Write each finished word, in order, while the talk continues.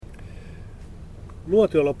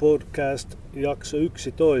Nuotiolla-podcast, jakso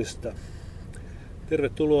 11.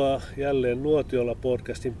 Tervetuloa jälleen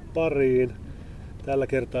Nuotiolla-podcastin pariin. Tällä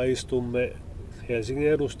kertaa istumme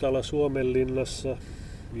Helsingin edustalla Suomenlinnassa.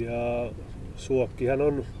 Ja Suokkihan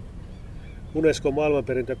on Unescon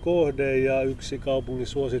maailmanperintökohde ja yksi kaupungin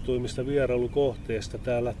suosituimmista vierailukohteista.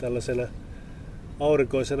 Täällä tällaisena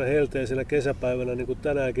aurinkoisena helteisenä kesäpäivänä, niin kuin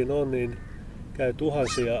tänäänkin on, niin käy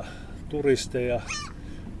tuhansia turisteja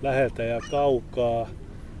läheltä ja kaukaa.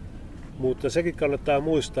 Mutta sekin kannattaa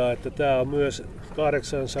muistaa, että tämä on myös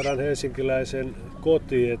 800 helsinkiläisen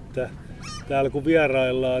koti, että täällä kun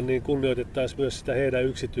vieraillaan, niin kunnioitettaisiin myös sitä heidän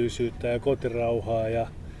yksityisyyttä ja kotirauhaa ja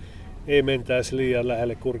ei mentäisi liian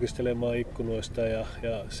lähelle kurkistelemaan ikkunoista ja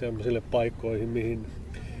sellaisille paikkoihin, mihin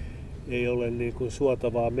ei ole niin kuin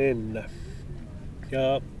suotavaa mennä.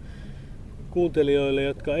 Ja kuuntelijoille,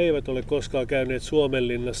 jotka eivät ole koskaan käyneet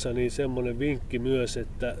Suomenlinnassa, niin semmoinen vinkki myös,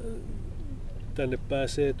 että tänne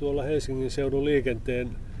pääsee tuolla Helsingin seudun liikenteen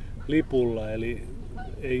lipulla, eli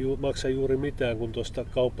ei maksa juuri mitään, kun tuosta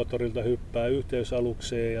kauppatorilta hyppää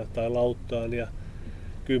yhteysalukseen tai lauttaan ja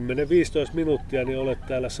 10-15 minuuttia niin olet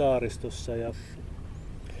täällä saaristossa. Ja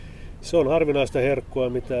se on harvinaista herkkua,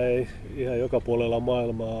 mitä ei ihan joka puolella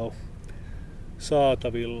maailmaa ole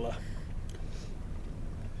saatavilla.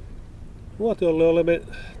 Nuotiolle olemme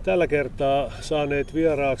tällä kertaa saaneet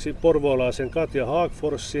vieraaksi Porvoolaisen Katja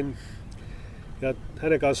Hagforsin. Ja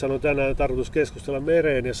hänen kanssaan on tänään tarkoitus keskustella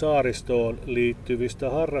mereen ja saaristoon liittyvistä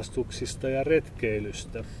harrastuksista ja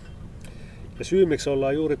retkeilystä. Ja syy, miksi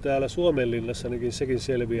ollaan juuri täällä Suomenlinnassa, niin sekin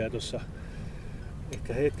selviää tuossa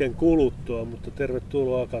ehkä hetken kuluttua, mutta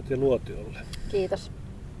tervetuloa Katja Nuotiolle. Kiitos.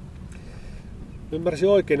 Ymmärsin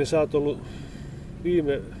oikein, niin sä oot ollut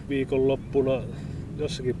viime viikonloppuna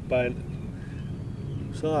jossakin päin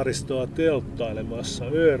saaristoa telttailemassa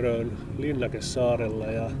Örön linnakesaarella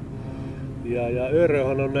ja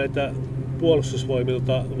Örönhän on näitä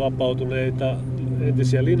puolustusvoimilta vapautuneita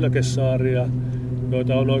entisiä linnakesaaria,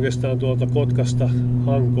 joita on oikeastaan tuolta Kotkasta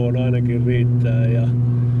Hankoon ainakin riittää ja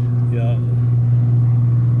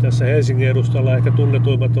tässä Helsingin edustalla ehkä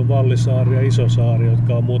tunnetuimmat on Vallisaari ja Isosaari,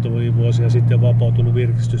 jotka on muutamia vuosia sitten vapautunut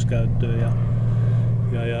virkistyskäyttöön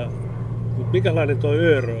mutta minkälainen toi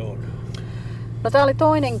Örö on? No tää oli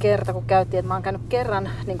toinen kerta, kun käytiin, että mä oon käynyt kerran,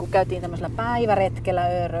 niin kun käytiin tämmöisellä päiväretkellä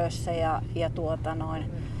Örössä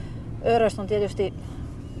Öröstä on tietysti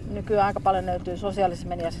nykyään aika paljon löytyy sosiaalisessa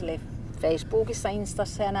mediassa, eli Facebookissa,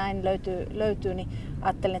 Instassa ja näin löytyy, niin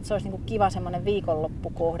ajattelin, että se olisi niin kuin kiva semmoinen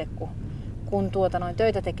viikonloppukohde, kun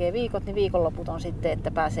töitä tekee viikot, niin viikonloput on sitten,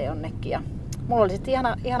 että pääsee jonnekin. Ja mulla oli sitten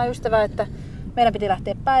ihana ystävä, että meidän piti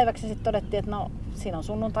lähteä päiväksi ja sitten todettiin, että no siinä on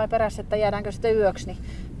sunnuntai perässä, että jäädäänkö sitten yöksi, niin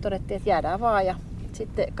todettiin, että jäädään vaan ja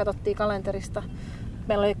sitten katsottiin kalenterista.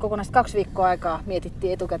 Meillä oli kokonaisesti 2 viikkoa aikaa,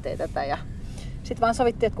 mietittiin etukäteen tätä ja sitten vaan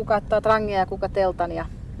sovittiin, että kuka ottaa trangia ja kuka teltan ja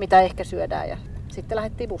mitä ehkä syödään ja sitten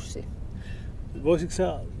lähdettiin bussiin. Voisitko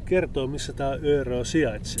sä kertoa, missä tämä Örö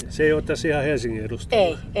sijaitsee? Se ei ole tässä ihan Helsingin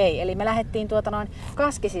edustalla. Ei. Eli me lähdettiin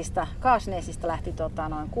Kaasneesista lähti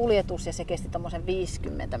kuljetus ja se kesti tommosen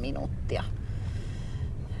 50 minuuttia.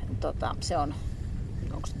 Se on,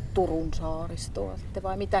 onko Turun saaristoa sitten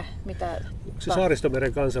vai mitä? Onko se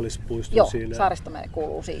Saaristomeren kansallispuisto? Joo, siinä? Saaristomeri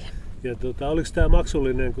kuuluu siihen. Ja oliko tämä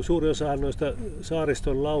maksullinen, kun suuri osa noista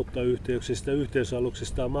saariston lauttayhteyksistä,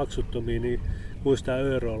 yhteysaluksista on maksuttomia, niin kuinka tämä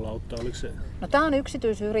Örön lautta, oliko se? No tämä on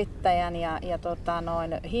yksityisyrittäjän ja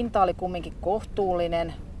hinta oli kumminkin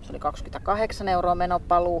kohtuullinen. Se oli 28 €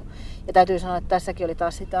 menopaluu. Ja täytyy sanoa, että tässäkin oli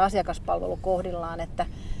taas sitä asiakaspalvelu kohdillaan,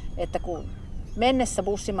 että kun mennessä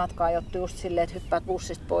bussimatka ajoittui just silleen, että hyppäät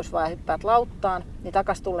bussista pois vai hyppäät lauttaan, niin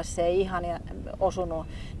takas tulle se ei ihan osunut,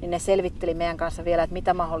 niin ne selvitteli meidän kanssa vielä, että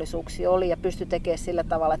mitä mahdollisuuksia oli ja pystyi tekemään sillä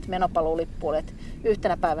tavalla, että menopaluulippu oli, että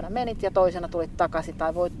yhtenä päivänä menit ja toisena tulit takaisin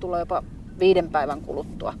tai voit tulla jopa 5 päivän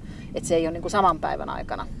kuluttua, että se ei ole niin kuin saman päivän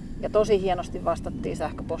aikana. Ja tosi hienosti vastattiin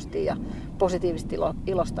sähköpostiin ja positiivisesti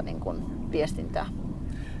ilosta niin kuin viestintää.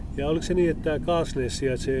 Ja oliko se niin, että tämä Kaasnees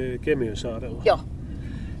sijaitsee Kemiönsaarella? Joo.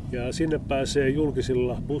 Ja sinne pääsee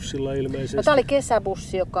julkisilla bussilla ilmeisesti? No, tämä oli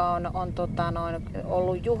kesäbussi, joka on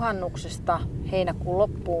ollut juhannuksesta heinäkuun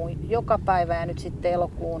loppuun joka päivä ja nyt sitten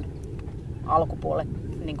elokuun alkupuolelle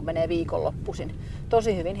niin kuin menee viikonloppuisin.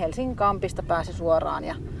 Tosi hyvin Helsingin kampista pääsi suoraan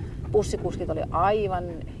ja bussikuskit oli aivan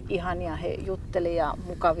ihania, he jutteli ja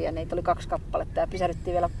mukavia, neitä oli 2 kappaletta ja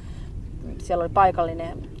pysähdyttiin vielä, siellä oli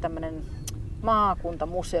paikallinen tämmöinen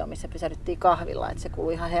maakuntamuseo, missä pysähdyttiin kahvilla, että se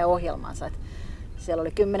kuului ihan heidän ohjelmansa. Siellä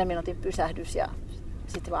oli 10 minuutin pysähdys ja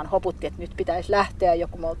sitten vaan hoputtiin, että nyt pitäisi lähteä,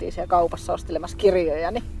 joku me oltiin siellä kaupassa ostelemassa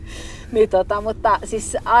kirjoja. Mutta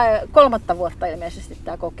siis 3. vuotta ilmeisesti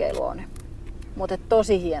tämä kokeilu on, mutta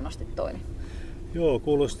tosi hienosti toimi. Joo,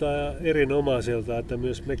 kuulostaa erinomaiselta, että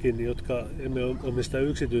myös mekin, jotka emme omista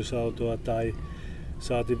yksityisautoa tai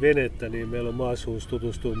saati venettä, niin meillä on mahdollisuus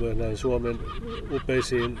tutustua myös näihin Suomen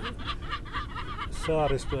upeisiin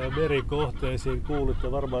saaristo- ja merikohteisiin.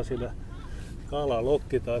 Kuulitte varmaan siinä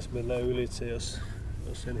kalalokki taas mennä ylitse, jos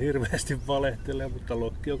en hirveästi valehtele, mutta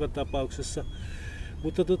lokki joka tapauksessa.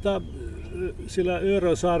 Mutta sillä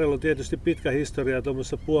Örön saarella on tietysti pitkä historia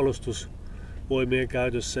tuommoisessa puolustusvoimien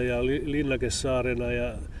käytössä ja linnakesaarena.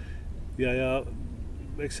 Ja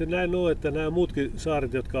eikö se näin ole, että nämä muutkin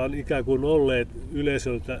saaret, jotka on ikään kuin olleet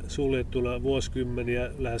yleisöltä suljettuna vuosikymmeniä,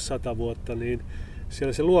 lähes 100 vuotta, niin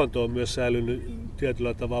siellä se luonto on myös säilynyt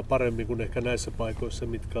tietyllä tavalla paremmin kuin ehkä näissä paikoissa,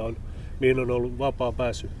 mihin on ollut vapaa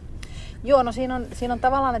pääsy. Joo, no siinä on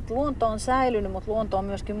tavallaan, että luonto on säilynyt, mutta luonto on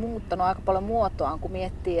myöskin muuttanut aika paljon muotoaan, kun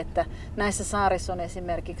miettii, että näissä saarissa on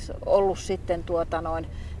esimerkiksi ollut sitten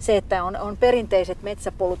se, että on perinteiset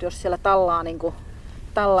metsäpolut, jos siellä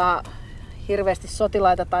tallaa hirveästi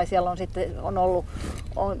sotilaita tai siellä on ollut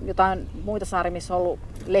jotain muita saaria, missä on ollut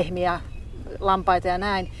lehmiä, lampaita ja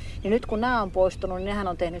näin, niin nyt kun nämä on poistunut, niin nehän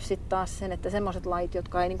on tehnyt sitten taas sen, että semmoiset lajit,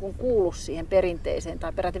 jotka ei niin kuin kuulu siihen perinteiseen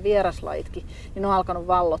tai peräti vieraslajitkin, niin ne on alkanut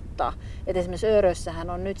vallottaa. Et esimerkiksi Örössähän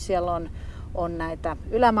on nyt siellä on näitä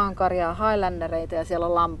ylämaankarjaa, highlandereita ja siellä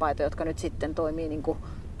on lampaita, jotka nyt sitten toimii niin kuin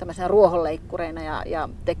tämmöisenä ruohonleikkureina ja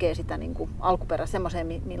tekee sitä niin kuin alkuperä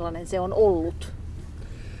semmoiseen, millainen se on ollut.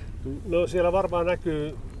 No siellä varmaan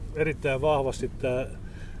näkyy erittäin vahvasti tämä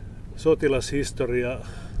sotilashistoria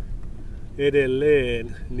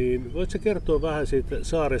edelleen, niin voitko kertoa vähän siitä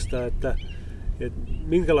saaresta, että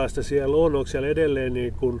minkälaista siellä on? Onko siellä edelleen,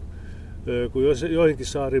 niin kun joihinkin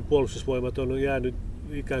saarin puolustusvoimat on jäänyt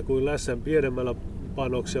ikään kuin lässän pienemmällä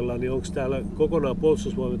panoksella, niin onko täällä kokonaan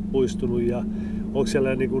puolustusvoimat puistunut ja onko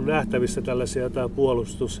siellä niin kuin nähtävissä tällaisia jotain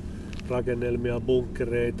puolustusrakennelmia,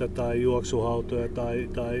 bunkkereita tai juoksuhautoja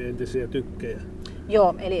tai entisiä tykkejä?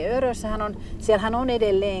 Joo, eli siellähän on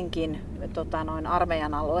edelleenkin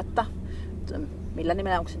armeijan aluetta. Millä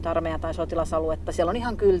nimellä, onko se nyt armeija tai sotilasaluetta. Siellä on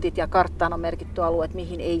ihan kyltit ja karttaan on merkitty alueet,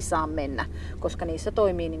 mihin ei saa mennä, koska niissä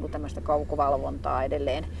toimii niin kuin tämmöistä kaukovalvontaa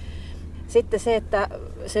edelleen. Sitten se, että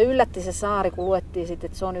se yllätti se saari, kun luettiin sitten,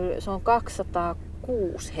 että se on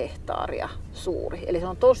 206 hehtaaria suuri. Eli se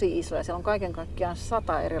on tosi iso ja siellä on kaiken kaikkiaan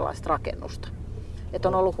 100 erilaista rakennusta. Että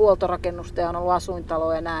on ollut huoltorakennusta ja on ollut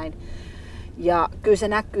asuintaloja ja näin. Ja kyllä se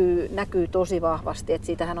näkyy tosi vahvasti, että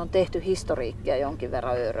siitähän on tehty historiikkia jonkin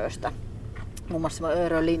verran Öröstä. Muun muassa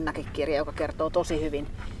Örön linnakekirja, joka kertoo tosi hyvin,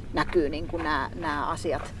 näkyy niin kuin nämä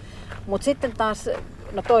asiat. Mutta sitten taas,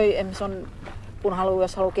 no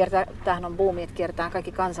jos haluaa kiertää, tämähän on buumi, että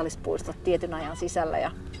kaikki kansallispuistot tietyn ajan sisällä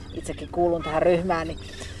ja itsekin kuulun tähän ryhmään,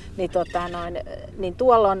 niin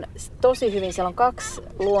tuolla on tosi hyvin, siellä on 2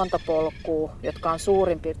 luontopolkua, jotka on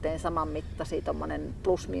suurin piirtein saman mittaisia, tommonen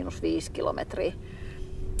plus-miinus 5 kilometriä.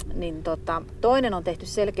 Niin toinen on tehty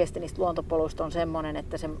selkeästi niistä luontopoluista on semmoinen,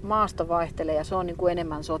 että se maasto vaihtelee ja se on niin kuin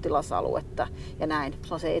enemmän sotilasaluetta ja näin.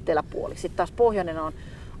 Se on se eteläpuoli. Sitten taas pohjoinen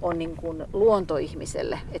on niin kuin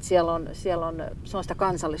luontoihmiselle, että se on sitä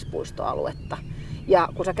kansallispuistoaluetta. Ja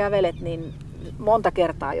kun sä kävelet, niin monta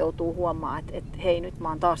kertaa joutuu huomaamaan, että hei, nyt mä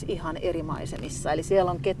oon taas ihan eri maisemissa. Eli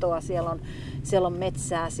siellä on ketoa, siellä on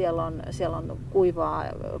metsää, siellä on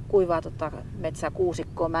kuivaa metsää,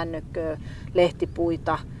 kuusikkoa, männykköä,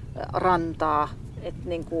 lehtipuita, rantaa. Et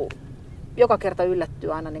niin kuin joka kerta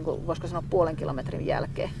yllättyy aina, niin kuin, voisiko sanoa 0,5 kilometrin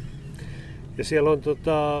jälkeen. Ja siellä on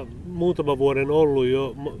muutama vuoden ollut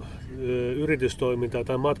jo yritystoimintaa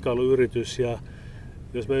tai matkailuyritys ja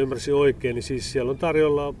jos mä ymmärsin oikein, niin siis siellä on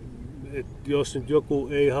tarjolla, että jos nyt joku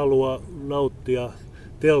ei halua nauttia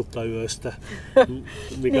telttayöstä,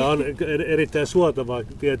 mikä on erittäin suotavaa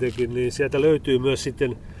tietenkin, niin sieltä löytyy myös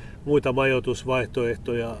sitten muita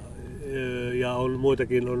majoitusvaihtoehtoja ja on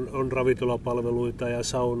muitakin, on ravintolapalveluita ja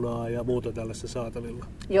saunaa ja muuta tällaista saatavilla.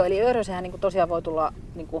 Joo, eli Örössähän niin tosiaan voi tulla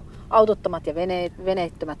niin autottomat ja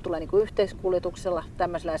veneettömät tulee niin yhteiskuljetuksella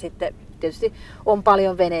tämmöisellä ja sitten tietysti on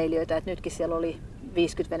paljon veneilijöitä, että nytkin siellä oli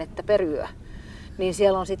 50 venettä per yö. Niin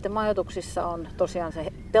siellä on sitten majoituksissa on tosiaan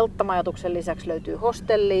se telttamajoituksen lisäksi löytyy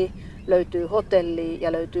hostellia, löytyy hotellia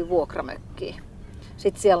ja löytyy vuokramökkiä.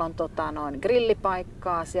 Sitten siellä on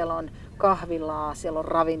grillipaikkaa, siellä on kahvilaa, siellä on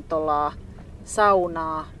ravintolaa,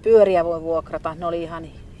 saunaa, pyöriä voi vuokrata. Ne oli ihan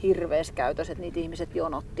hirveässä käytössä, että niitä ihmiset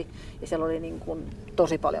jonotti ja siellä oli niin kuin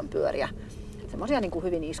tosi paljon pyöriä. Semmoisia niin kuin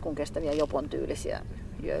hyvin iskunkestäviä jopon tyylisiä,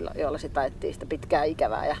 joilla sitä ajettiin sitä pitkää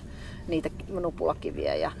ikävää ja niitä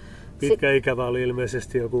nupulakiviä. Ja pitkä ikävä oli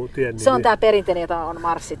ilmeisesti joku tiennimi. Se on tämä perinteinen, jota on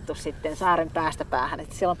marssittu sitten saaren päästä päähän.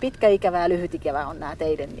 Että siellä on pitkä ikävä ja lyhyt ikävä on nämä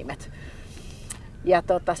teidän nimet. Ja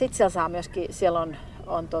sitten siellä saa myöskin, siellä on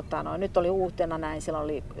nyt oli uutena näin, siellä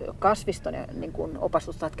oli kasviston niin kuin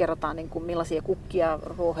opastusta, että kerrotaan niin kuin millaisia kukkia,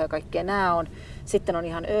 ruohoja ja kaikkea nämä on. Sitten on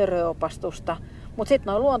ihan Örö-opastusta. Mutta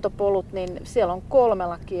sitten nuo luontopolut, niin siellä on 3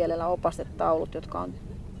 kielellä opastetaulut, jotka on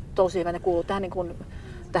tosi hyvä. Ne kuuluu tähän, niin kuin,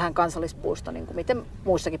 tähän kansallispuistoon, niin kuin miten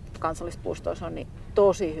muissakin kansallispuistoissa on, niin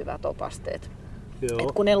tosi hyvät opasteet.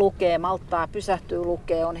 Et kun ne lukee, malttaa, pysähtyy,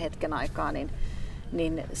 lukee, on hetken aikaa,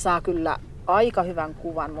 niin saa kyllä aika hyvän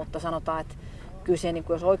kuvan, mutta sanotaan, että kyllä se, niin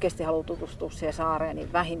jos oikeasti haluaa tutustua siihen saareen,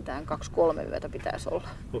 niin vähintään 2-3 yötä pitäisi olla.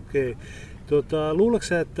 Okei. Luuletko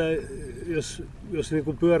sä, että jos niin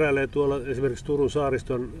kuin pyöräilee tuolla esimerkiksi Turun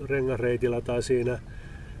saariston rengasreitillä tai siinä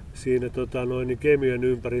niin Kemiön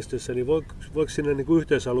ympäristössä, niin voiko sinne niin kuin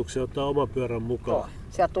yhteysalukseen ottaa oman pyörän mukaan?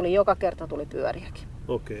 Sieltä tuli joka kerta pyöriäkin.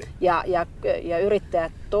 Okei. Ja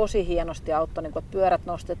yrittäjät tosi hienosti auttoi, niin kuin, että pyörät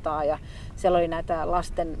nostetaan ja siellä oli näitä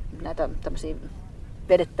lasten tämmöisiä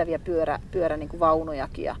vedettäviä pyörä niin kuin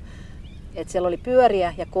vaunujakin. Et siellä oli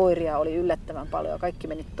pyöriä ja koiria oli yllättävän paljon. Kaikki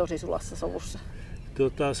meni tosi sulassa sovussa.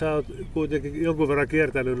 Sä oot kuitenkin jonkun verran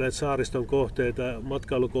kiertänyt näitä saariston kohteita,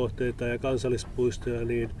 matkailukohteita ja kansallispuistoja,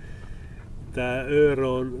 niin tämä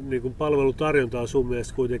Örön niin kuin palvelutarjonta on sun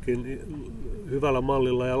mielestä kuitenkin hyvällä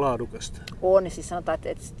mallilla ja laadukasta. On, siis sanotaan,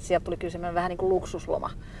 että sieltä tuli kyllä semmoinen vähän niin kuin luksusloma.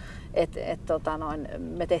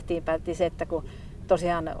 Me päätettiin se, että kun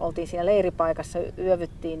tosiaan oltiin siinä leiripaikassa,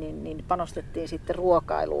 yövyttiin, niin panostettiin sitten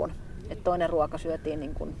ruokailuun. Et toinen ruoka syötiin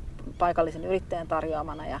niin kuin paikallisen yrittäjän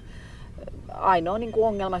tarjoamana ja ainoa niin kuin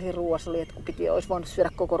ongelma siinä ruoassa oli, että kun olisi voinut syödä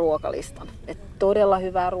koko ruokalistan. Et todella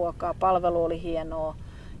hyvää ruokaa, palvelu oli hienoa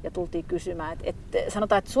ja tultiin kysymään.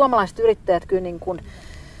 Sanotaan, että suomalaiset yrittäjät kyllä niin kuin,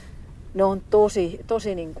 ne on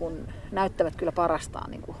tosi niin kuin, näyttävät kyllä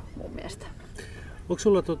parastaan niin kuin mun mielestä. Onko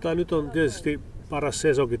sulla, nyt on tietysti paras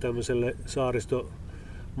sesonki tämmöiselle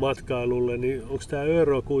saaristomatkailulle, niin onko tämä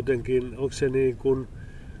Örö kuitenkin, onko se niin kuin,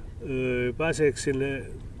 pääseekö sinne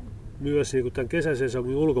myös niin kuin tämän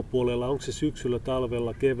kesäsesongin ulkopuolella, onko se syksyllä,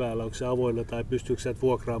 talvella, keväällä, onko se avoinna tai pystyykö sä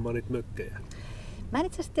vuokraamaan niitä mökkejä? Mä en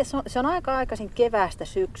itse asiassa se on aika aikaisin keväästä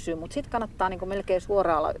syksyyn, mutta sitten kannattaa niin kuin melkein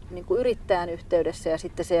suoraan olla niin kuin yrittäjän yhteydessä ja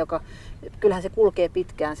sitten se, joka, kyllähän se kulkee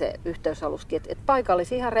pitkään se yhteysaluskin, että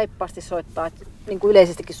paikallisia ihan reippaasti soittaa, että, niin kuin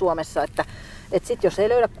yleisestikin Suomessa, että sitten jos ei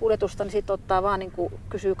löydä kuljetusta, niin sitten ottaa vaan niin kuin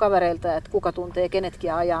kysyy kavereilta, että kuka tuntee kenetkin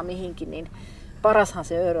ja ajaa mihinkin, niin parashan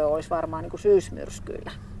se Örö olisi varmaan niin kuin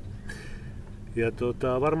syysmyrskyillä. Ja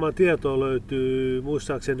varmaan tietoa löytyy,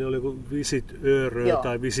 muistaakseni oli joku Visit Örö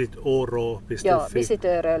tai visitoro.fi. Joo, Visit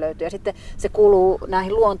Örö löytyy. Ja sitten se kuuluu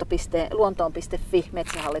näihin luontoon.fi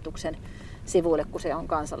Metsähallituksen sivuille, kun se on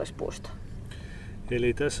kansallispuisto.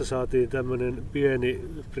 Eli tässä saatiin tämmöinen pieni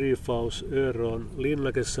briefaus Örön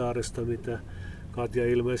linnakesaaresta, mitä Katja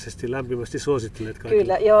ilmeisesti lämpimästi suosittelet kaikille.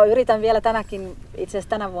 Kyllä, joo, yritän vielä itse asiassa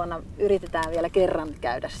tänä vuonna yritetään vielä kerran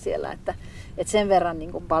käydä siellä, että sen verran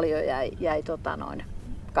niin kuin paljon jäi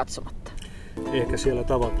katsomatta. Ehkä siellä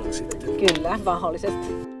tavataan sitten. Kyllä, mahdollisesti.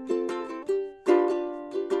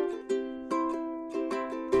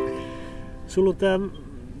 Sulla on tämä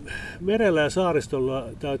merellä ja saaristolla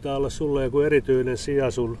taitaa olla sulle joku erityinen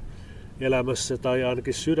sija sun elämässä tai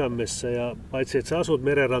ainakin sydämessä. Ja paitsi että sä asut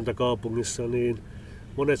merenrantakaupungissa, niin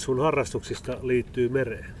monet sun harrastuksista liittyy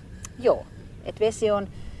mereen. Joo, että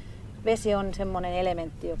vesi on semmoinen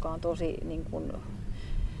elementti, joka on tosi niin kuin,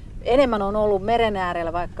 enemmän on ollut meren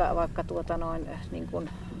äärellä, vaikka niin kuin,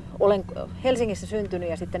 olen Helsingissä syntynyt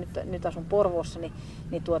ja sitten nyt asun Porvoossa, niin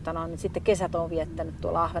sitten kesät on viettänyt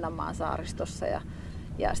tuolla Ahvenanmaan saaristossa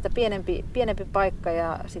ja sitä pienempi paikka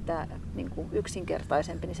ja sitä niin kuin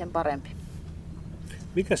yksinkertaisempi, niin sen parempi.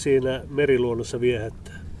 Mikä siinä meriluonnossa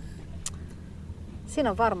viehättää?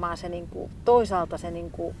 Siinä on varmaan se niin kuin, toisaalta se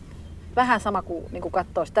niin kuin, vähän sama kuin, niin kuin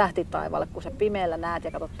katsoisi tähtitaivaalle, kun sä pimeällä näet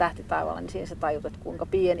ja katsot tähtitaivaalla, niin siinä sä tajut, että kuinka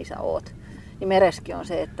pieni sä oot. Niin meressäkin on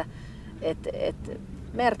se, että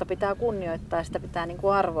merta pitää kunnioittaa ja sitä pitää niin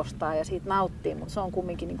kuin arvostaa ja siitä nauttia, mutta se on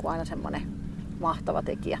kumminkin niin kuin aina semmoinen mahtava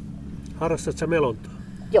tekijä. Harrastat sä melontaa?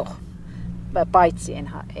 Joo, paitsi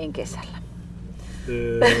en kesällä.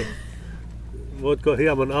 Voitko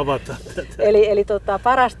hieman avata tätä? Eli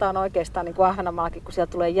parasta on oikeastaan niin kuin Ahvenanmaallakin, kun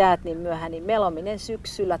sieltä tulee jäät niin myöhään, niin melominen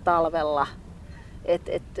syksyllä, talvella.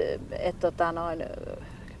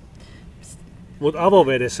 Mutta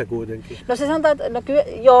avovedessä kuitenkin? No se sanotaan, että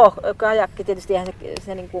joo, kajakki tietysti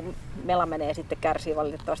se niin kuin mela menee sitten kärsii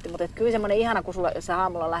valitettavasti, mutta kyllä semmoinen ihana, kun sä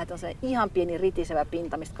aamulla lähdet, on se ihan pieni ritisevä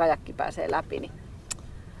pinta, mistä kajakki pääsee läpi, niin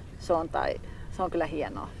se on kyllä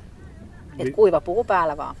hienoa. Että kuiva puu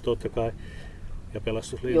päällä vaan. Totta kai. Ja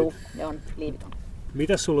pelastusliivit. Joo, ne on liivit on.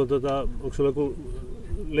 Mitäs sulla on, onko sulla joku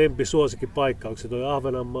lempisuosikkipaikka? Onko se toi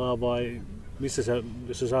Ahvenanmaa vai missä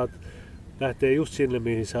jos sä saat lähtee just sinne,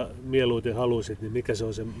 mihin sä mieluiten halusit, niin mikä se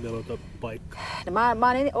on se melontapaikka? No mä oon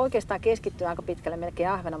oikeastaan keskittynyt aika pitkälle melkein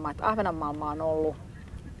Ahvenanmaan. Ahvenanmaalla mä oon ollut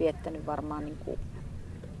viettänyt varmaan niin kuin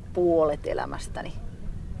puolet elämästäni.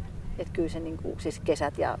 Et kyllä se niin kuin, siis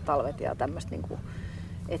kesät ja talvet ja tämmöistä, niin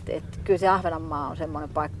kyllä se Ahvenanmaa on semmoinen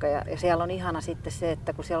paikka ja siellä on ihana sitten se,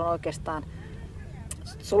 että kun siellä on oikeastaan,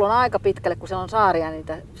 sulla on aika pitkälle, kun siellä on saaria, niin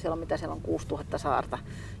siellä on 6000 saarta,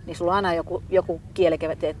 niin sulla on aina joku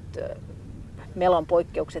kielikevetet melon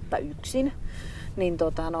poikkeuksetta yksin, niin,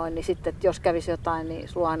 niin sitten jos kävisi jotain, niin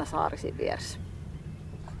sulla on aina saari siinä vieressä.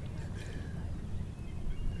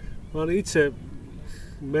 Mä olen itse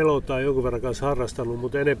melontaa jonkun verran kanssa harrastanut,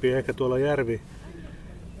 mutta enempi ehkä tuolla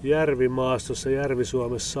järvimaastossa,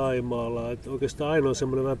 Järvi-Suomessa, Saimaalla. Et oikeastaan ainoa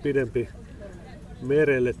semmoinen vähän pidempi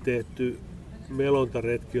merelle tehty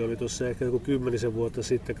melontaretki oli tuossa ehkä 10 vuotta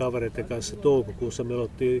sitten kavereiden kanssa toukokuussa.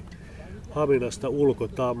 Melottiin Haminasta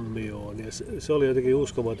Ulkotammioon ja se oli jotenkin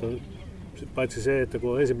uskomaton. Paitsi se, että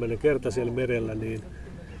kun on ensimmäinen kerta siellä merellä, niin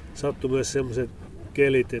sattui myös semmoiset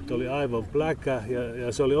kelit, että oli aivan pläkä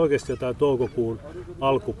ja se oli oikeasti jotain toukokuun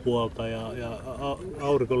alkupuolta ja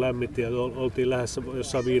aurinko lämmitti ja oltiin lähes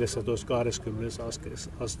jossain 15-20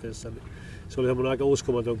 asteessa. Niin se oli semmoinen aika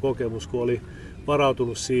uskomaton kokemus, kun oli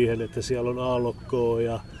varautunut siihen, että siellä on aallokkoa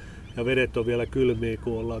ja vedet on vielä kylmiä,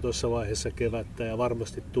 kun ollaan tuossa vaiheessa kevättä ja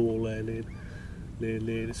varmasti tuulee, niin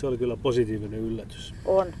se oli kyllä positiivinen yllätys.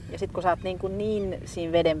 On, ja sitten kun sä oot niin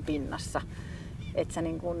siinä veden pinnassa, että sä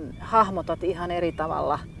hahmotat ihan eri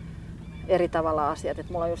tavalla asiat. Et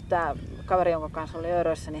mulla on just tää kaveri, jonka kanssa oli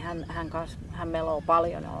Örössä, niin hän meloo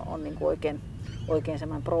paljon ja on oikein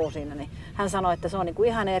semmoinen pro siinä. Niin hän sanoi, että se on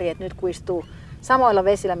ihan eri, että nyt kun istuu samoilla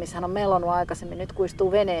vesillä, missä hän on melonut aikaisemmin, nyt kun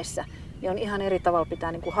istuu veneessä, niin on ihan eri tavalla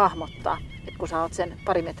pitää hahmottaa, että kun sä oot sen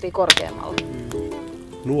 2 metriä korkeammalla.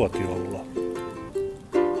 Nuotiolla.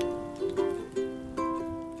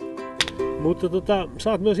 Mutta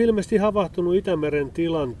sä oot myös ilmeisesti havahtunut Itämeren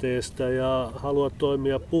tilanteesta ja haluat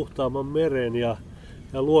toimia puhtaamman meren ja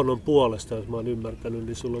luonnon puolesta, jos mä oon ymmärtänyt,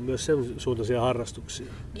 niin sulla on myös sen suuntaisia harrastuksia.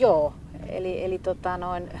 Joo, eli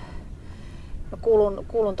mä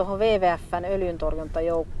kuulun tuohon WWF:n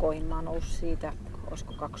öljyntorjuntajoukkoihin. Mä oon ollut siitä,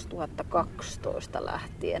 olisiko 2012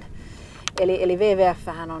 lähtien. Eli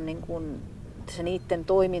WWF:hän on se niiden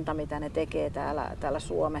toiminta, mitä ne tekee täällä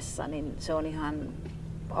Suomessa, niin se on ihan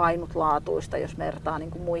ainutlaatuista, jos vertaa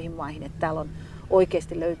muihin maihin, että täällä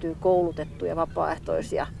oikeasti löytyy koulutettuja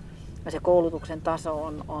vapaaehtoisia ja se koulutuksen taso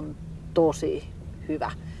on tosi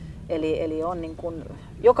hyvä. Eli on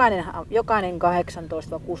jokainen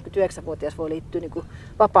 18-69-vuotias voi liittyä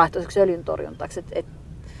vapaaehtoiseksi öljyntorjuntaksi.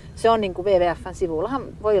 Se on WWF:n sivuillahan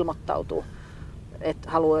voi ilmoittautua, että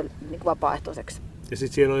haluaa vapaaehtoiseksi. Ja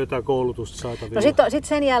sitten siellä on jotain koulutusta saatavilla? No sitten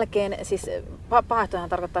sen jälkeen, siis vapaaehtoinen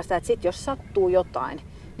tarkoittaa sitä, että sit jos sattuu jotain,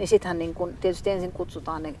 niin sittenhän tietysti ensin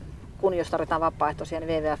kutsutaan ne, kun jos tarvitaan vapaaehtoisia,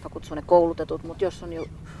 niin WWF kutsuu ne koulutetut, mutta jos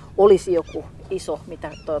olisi joku iso,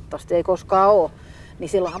 mitä toivottavasti ei koskaan ole, niin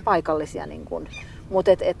silloinhan paikallisia.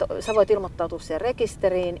 Mutta sä voit ilmoittautua siihen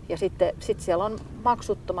rekisteriin ja sitten siellä on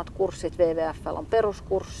maksuttomat kurssit, WWF:llä on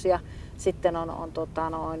peruskurssia, sitten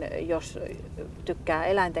jos tykkää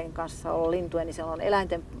eläinten kanssa olla lintuja, niin siellä on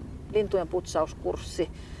lintujen putsauskurssi,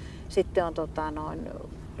 sitten on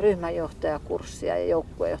ryhmänjohtajakurssia ja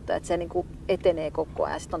joukkuejohtaja, että se etenee koko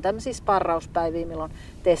ajan. Sitten on tämmöisiä sparrauspäiviä, milloin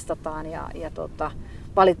testataan ja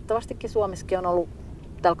valitettavastikin Suomessakin on ollut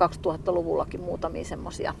tällä 2000-luvullakin muutamia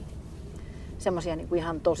semmoisia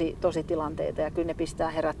ihan tosi tilanteita ja kyllä ne pistää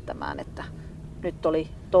herättämään, että nyt oli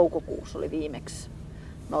toukokuussa oli viimeksi.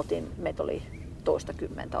 Meitä oli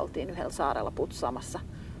toistakymmentä, oltiin yhdellä saarella putsaamassa.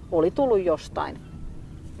 Oli tullut jostain.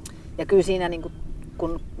 Ja kyllä siinä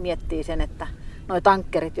kun miettii sen, että nuo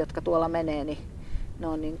tankkerit, jotka tuolla menee, niin ne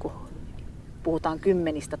on puhutaan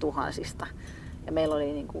 10 000. Ja meillä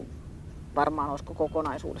oli varmaan olisiko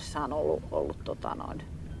kokonaisuudessaan ollut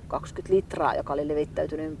 20 litraa, joka oli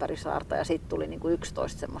levittäytynyt ympäri saarta ja sitten tuli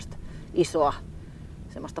 11 semmoista isoa,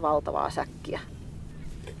 semmoista valtavaa säkkiä.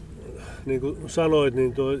 Niin kuin sanoit,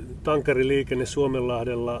 niin tuo tankkariliikenne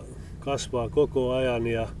Suomenlahdella kasvaa koko ajan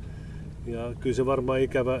ja kyllä se varmaan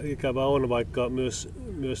ikävä on, vaikka myös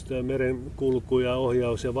tämä merenkulku ja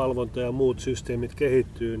ohjaus ja valvonta ja muut systeemit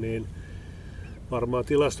kehittyy, niin varmaan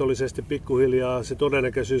tilastollisesti pikkuhiljaa se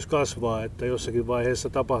todennäköisyys kasvaa, että jossakin vaiheessa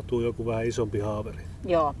tapahtuu joku vähän isompi haaveri.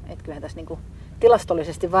 Joo, että kyllähän tässä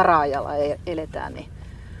tilastollisesti varaajalla eletään, niin.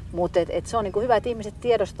 Mutta se on hyvä, että ihmiset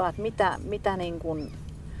tiedostaa, että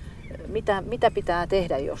mitä pitää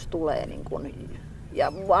tehdä, jos tulee.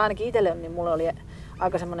 Ja ainakin itselle niin mulle oli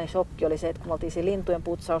aika semmoinen shokki oli se, että kun me oltiin siinä lintujen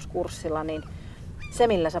putsauskurssilla, niin se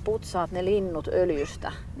millä sä putsaat ne linnut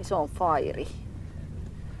öljystä, niin se on fairi.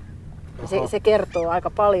 Se kertoo aika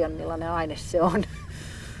paljon millainen aine se on.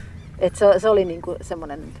 Et se oli niinku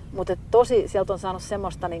semmoinen, mutta tosi sieltä on saanut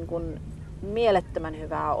semmoista niinku mielettömän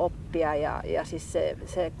hyvää oppia ja siis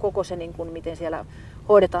se koko se niinku, miten siellä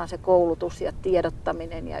hoidetaan se koulutus ja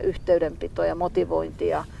tiedottaminen ja yhteydenpito ja motivointi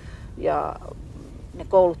ja ne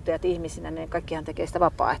kouluttajat ihmisinä, ne kaikkihan tekee sitä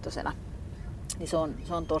vapaaehtoisena. Niin se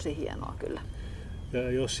on tosi hienoa kyllä.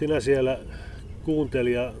 Ja jos sinä siellä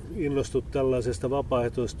kuuntelija innostut tällaisesta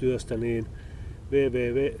vapaaehtoistyöstä, niin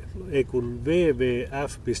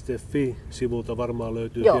www.wwf.fi-sivulta varmaan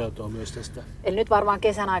löytyy tietoa myös tästä. Eli nyt varmaan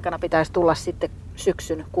kesän aikana pitäisi tulla sitten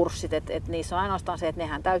syksyn kurssit, että niissä on ainoastaan se, että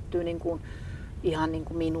nehän täyttyy niin kuin, ihan niin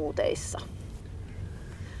kuin minuuteissa.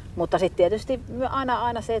 Mutta sitten tietysti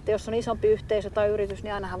aina se, että jos on isompi yhteisö tai yritys,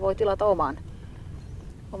 niin ainahan voi tilata oman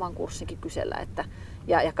kurssinkin kysellä.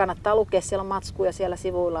 Ja kannattaa lukea, siellä on matskuja siellä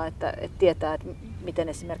sivuilla, että tietää, että miten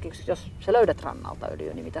esimerkiksi, jos sä löydät rannalta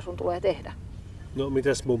öljyä, niin mitä sun tulee tehdä. No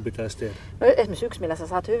mitäs mun pitäisi tehdä? No, esimerkiksi yksi, millä sä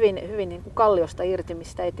saat hyvin niin kuin kalliosta irti,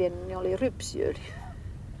 mistä ei tiedä, niin oli rypsiöljy.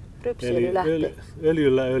 Rypsiöljy lähtee.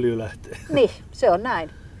 Öljyllä öljy lähtee. Niin, se on näin.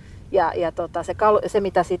 Ja se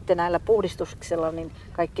mitä sitten näillä puhdistuksilla, niin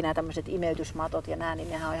kaikki nämä tämmöiset imeytysmatot ja nämä, niin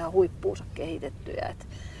nehän on ihan huippuunsa kehitettyjä. Et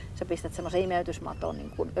sä pistät semmoisen imeytysmaton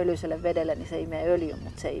niin kuin öljyiselle vedelle, niin se imee öljyn,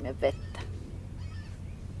 mutta se ei ime vettä.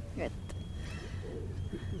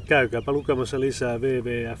 Käykääpä lukemassa lisää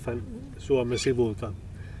WWF:n Suomen sivulta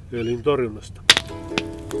öljyntorjunnasta.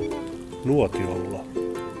 Nuotiolla.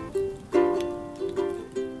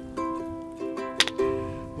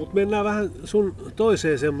 Mut mennään vähän sun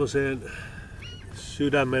toiseen semmoiseen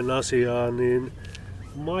sydämen asiaan, niin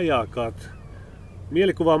majakat.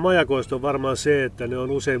 Mielikuva majakoista on varmaan se, että ne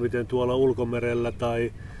on useimmiten tuolla ulkomerellä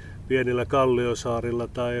tai pienillä kalliosaarilla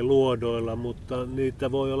tai luodoilla, mutta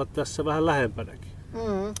niitä voi olla tässä vähän lähempänäkin.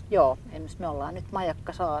 Joo, esimerkiksi me ollaan nyt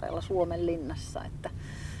Majakkasaarella Suomenlinnassa,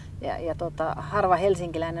 harva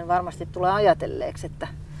helsinkiläinen varmasti tulee ajatelleeksi, että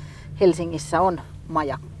Helsingissä on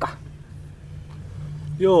majakka.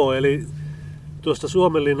 Joo, eli tuosta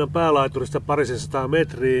Suomenlinnan päälaiturista parisensataa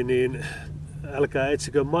metriä, niin älkää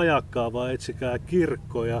etsikö majakkaa, vaan etsikää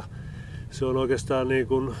kirkkoja. Se on oikeastaan niin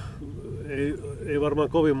kuin, ei varmaan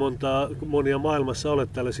kovin monia maailmassa ole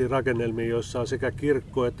tällaisia rakennelmia, joissa on sekä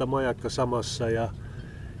kirkko että majakka samassa. Ja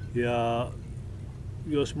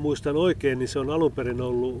jos muistan oikein, niin se on alun perin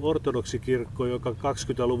ollut ortodoksikirkko, joka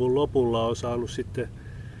 20-luvun lopulla on saanut sitten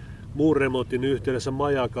muun remontin yhteydessä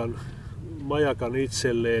majakan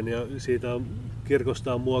itselleen. Ja siitä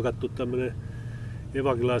kirkosta on muokattu tämmöinen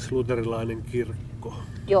evankelais-luterilainen kirkko.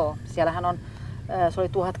 Joo, siellähän on, se oli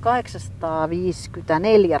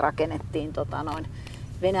 1854 rakennettiin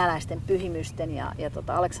venäläisten pyhimysten ja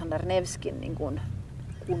Aleksander Nevskin niin kuin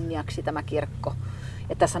kunniaksi tämä kirkko.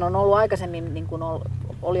 Ja tässä on ollut aikaisemmin, niin kuin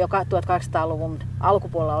oli jo 1800-luvun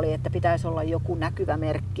alkupuolella oli, että pitäisi olla joku näkyvä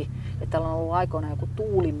merkki, että täällä on ollut aikoinaan joku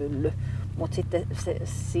tuulimylly, mutta sitten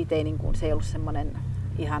siitä ei, niin kuin, se ei ollut semmoinen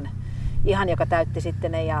ihan joka täytti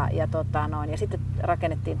sitten ne ja sitten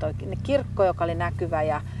rakennettiin tuo kirkko, joka oli näkyvä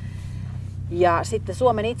ja sitten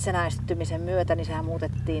Suomen itsenäistymisen myötä niin sehän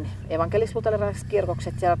muutettiin evankelis-luterilaiseksi kirkoksi,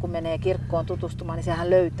 että siellä kun menee kirkkoon tutustumaan, niin sehän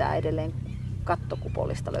löytää edelleen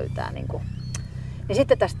kattokupolista niin kuin. Ja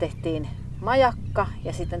sitten tästä tehtiin majakka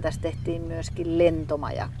ja sitten tästä tehtiin myöskin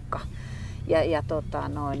lentomajakka. Ja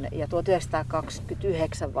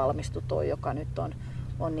 1929 valmistui tuo, joka nyt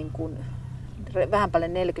on niin kuin vähän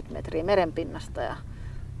paljon 40 metriä merenpinnasta ja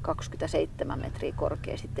 27 metriä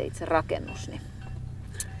korkea sitten itse rakennus.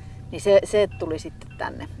 Niin se tuli sitten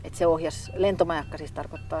tänne. Et se ohjasi, lentomajakka siis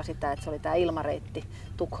tarkoittaa sitä, että se oli tämä ilmareitti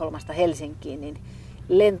Tukholmasta Helsinkiin, niin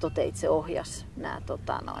lentoteitse ohjasi nämä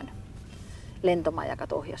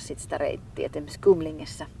lentomajakat ohjasi sit sitä reittiä. Et esimerkiksi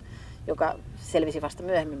Kumlingissa, joka selvisi vasta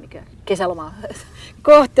myöhemmin, mikä kesäloma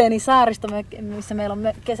kohteeni saaristo, missä meillä on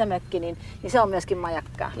kesämökki, niin se on myöskin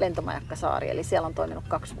lentomajakkasaari. Eli siellä on toiminut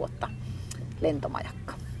 2 vuotta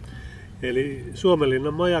lentomajakka. Eli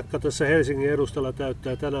Suomenlinnan majakka tässä Helsingin edustalla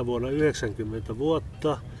täyttää tänä vuonna 90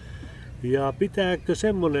 vuotta. Ja pitääkö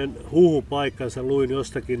semmoinen huhu paikkansa, luin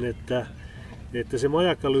jostakin, että se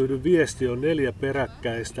majakkalyhdyn viesti on 4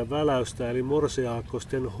 peräkkäistä väläystä, eli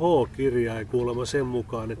morseaakkosten H-kirjain kuulemma sen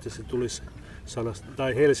mukaan, että se tulisi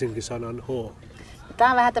Helsinki-sanan H.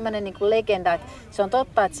 Tämä on vähän tämmöinen niin kuin legenda, että se on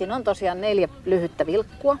totta, että siinä on tosiaan 4 lyhyttä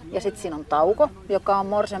vilkkua ja sitten siinä on tauko, joka on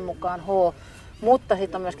morsen mukaan H, mutta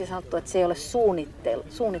sitten on myöskin sanottu, että se ei ole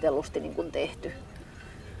suunnitellusti niin kuin tehty.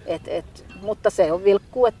 Mutta se on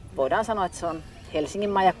vilkku, että voidaan sanoa, että se on Helsingin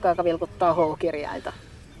majakka, joka vilkuttaa H-kirjainta.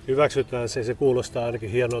 Hyväksytään se kuulostaa ainakin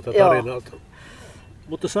hienolta tarinalta.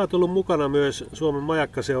 Mutta sä oot ollut mukana myös Suomen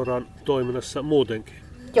majakkaseuran toiminnassa muutenkin.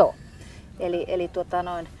 Joo, eli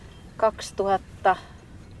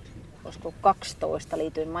 2012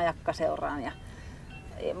 liityin majakkaseuraan ja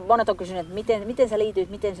monet on kysynyt, että miten sä liityit,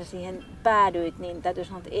 miten sä siihen päädyit, niin täytyy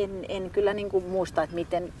sanoa, että en kyllä niin kuin muista, että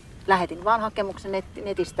miten lähetin vaan hakemuksen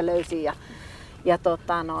netistä löysin ja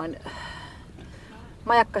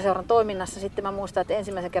majakkaseuran toiminnassa sitten mä muistan, että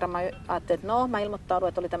ensimmäisen kerran mä ajattelin, että mä ilmoittaudun,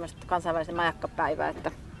 että oli tämmöistä kansainvälisen majakkapäivää,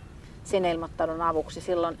 että sinne ilmoittaudun avuksi.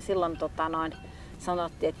 Silloin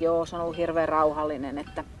sanottiin, että joo, se on ollut hirveän rauhallinen,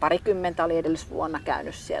 että 20 oli edellisvuonna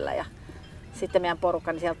käynyt siellä ja sitten meidän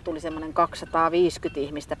porukka, niin sieltä tuli semmoinen 250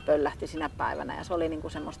 ihmistä pöllähti sinä päivänä ja se oli niinku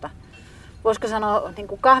semmoista, voisiko sanoa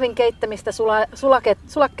niinku kahvin keittämistä,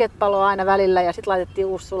 sulakkeet paloa aina välillä ja sitten laitettiin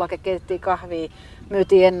uusi sulake, keitettiin kahvia,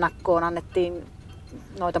 myytiin ennakkoon, annettiin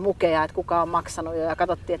noita mukeja, että kuka on maksanut jo ja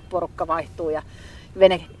katsottiin, että porukka vaihtuu ja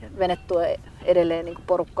vene tuo edelleen niin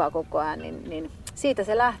porukkaa koko ajan, niin siitä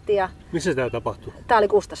se lähti. Ja missä tämä tapahtui? Tämä oli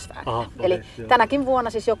Kustavsväen. Eli tänäkin vuonna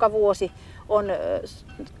siis joka vuosi on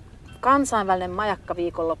kansainvälinen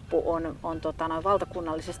majakkaviikonloppu on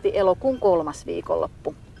valtakunnallisesti elokuun 3.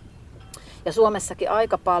 viikonloppu. Ja Suomessakin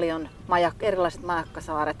aika paljon erilaiset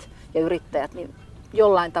majakkasaaret ja yrittäjät niin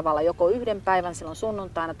jollain tavalla joko yhden päivän silloin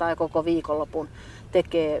sunnuntaina tai koko viikonlopun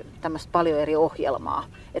tekee tämmöistä paljon eri ohjelmaa.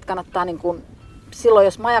 Et kannattaa niin kun, silloin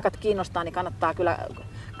jos majakat kiinnostaa, niin kannattaa kyllä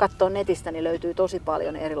katsoa netistä, niin löytyy tosi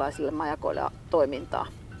paljon erilaisille majakoille toimintaa.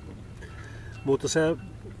 Mutta sä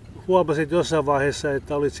huomasit jossain vaiheessa,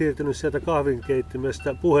 että olit siirtynyt sieltä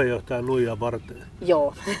kahvinkeittimestä puheenjohtajan nuijaa varten.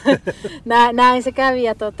 Joo, näin se kävi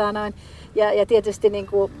ja tietysti niin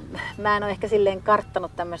kuin, mä en ole ehkä silleen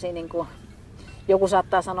karttanut tämmöisiä niin kuin, joku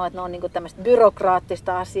saattaa sanoa, että ne on niinku tämmöistä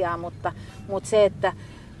byrokraattista asiaa, mutta se, että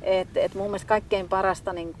mun mielestä kaikkein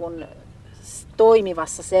parasta niinku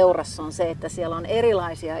toimivassa seurassa on se, että siellä on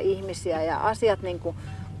erilaisia ihmisiä ja asiat, niinku,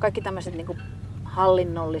 kaikki tämmöiset niinku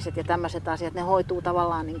hallinnolliset ja tämmöiset asiat, ne hoituu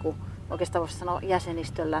tavallaan niinku, oikeastaan voisi sanoa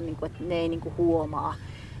jäsenistöllä, niinku, että ne ei niinku huomaa.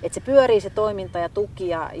 Että se pyörii se toiminta ja tuki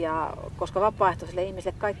ja koska vapaaehtoisille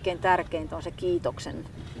ihmisille kaikkein tärkeintä on se kiitoksen,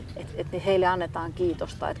 että heille annetaan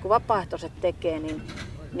kiitosta. Et kun vapaaehtoiset tekee,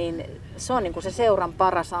 niin se on niinku se seuran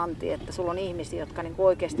paras anti, että sulla on ihmisiä, jotka niinku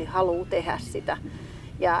oikeasti haluaa tehdä sitä.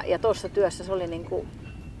 Ja tuossa työssä se oli niinku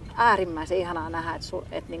äärimmäisen ihanaa nähdä,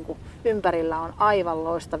 että niinku ympärillä on aivan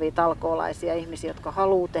loistavia talkoolaisia ihmisiä, jotka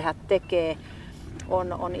haluaa tehdä, tekee.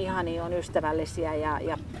 On ihania, on ystävällisiä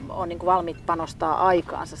ja on niinku valmiit panostaa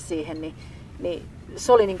aikaansa siihen, niin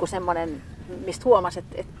se oli niinku semmoinen, mistä huomasi,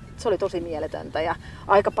 että se oli tosi mieletöntä ja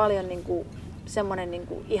aika paljon niinku semmoinen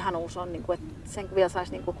niinku ihanuus on, niinku, että sen vielä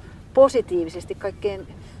saisi niinku positiivisesti kaikkeen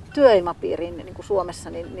työilmapiiriin niinku Suomessa,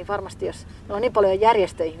 niin varmasti jos meillä on niin paljon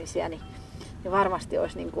järjestöihmisiä, niin varmasti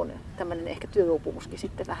olisi niinku tämmöinen ehkä työuupumuskin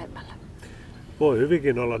sitten vähemmällä. Voi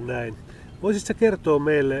hyvinkin olla näin. Voisitko kertoa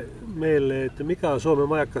meille, että mikä on Suomen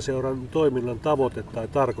majakkaseuran toiminnan tavoite tai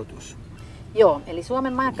tarkoitus? Joo, eli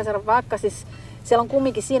Suomen majakkaseuran, vaikka siis siellä on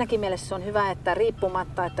kumminkin siinäkin mielessä se on hyvä, että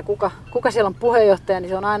riippumatta, että kuka siellä on puheenjohtaja, niin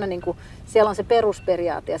se on aina niin kuin, siellä on se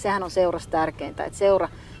perusperiaate ja sehän on seurassa tärkeintä, että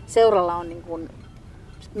seuralla on niin kuin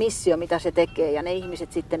missio, mitä se tekee ja ne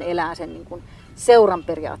ihmiset sitten elää sen niin kuin seuran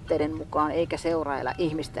periaatteiden mukaan eikä seura elä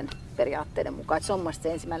ihmisten periaatteiden mukaan. Että se on mielestäni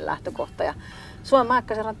se ensimmäinen lähtökohta. Ja Suomen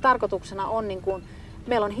majakkaseuran tarkoituksena on, niin kuin,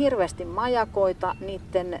 meillä on hirveästi majakoita,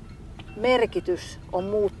 niiden merkitys on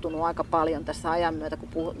muuttunut aika paljon tässä ajan myötä,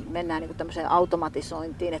 kun mennään niin kuin tämmöiseen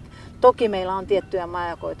automatisointiin. Et toki meillä on tiettyjä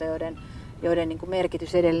majakoita, joiden niin kuin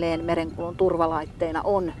merkitys edelleen merenkulun turvalaitteina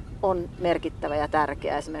on merkittävä ja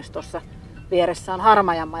tärkeä. Esimerkiksi tuossa vieressä on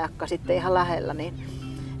Harmajan majakka sitten ihan lähellä.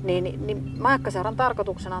 Niin majakkaseuran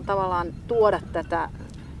tarkoituksena on tavallaan tuoda tätä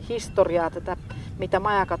historiaa, tätä mitä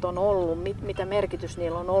majakat on ollut, mitä merkitys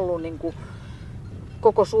niillä on ollut niin kuin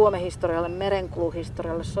koko Suomen historialle,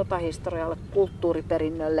 merenkuluhistorialle, sotahistorialle,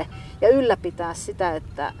 kulttuuriperinnölle ja ylläpitää sitä,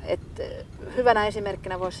 että hyvänä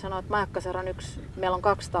esimerkkinä voisi sanoa, että majakkaseuran meillä on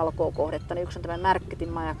 2 talkookohdetta, niin yksi on tämä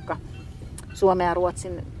Märketin majakka Suomen ja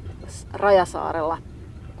Ruotsin rajasaarella.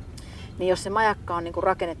 Niin jos se majakka on niin kuin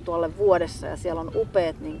rakennettu alle vuodessa ja siellä on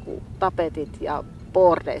upeat niin kuin tapetit ja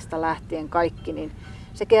boardeista lähtien kaikki, niin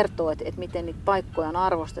se kertoo, että miten niitä paikkoja on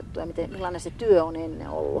arvostettu ja millainen se työ on ennen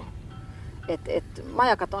ollut.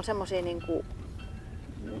 Majakat on semmoisia, niin kuin,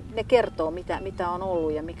 ne kertoo mitä on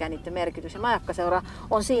ollut ja mikä niiden merkitys. Ja majakkaseura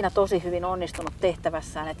on siinä tosi hyvin onnistunut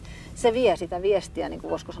tehtävässään, että se vie sitä viestiä, niin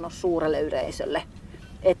kuin voisiko sanoa, suurelle yleisölle.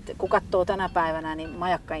 Et kun katsoo tänä päivänä, niin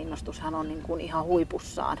majakkainnostushan on niin kuin ihan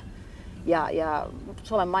huipussaan. Ja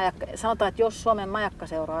sanotaan, että jos Suomen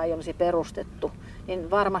majakkaseuraa ei olisi perustettu,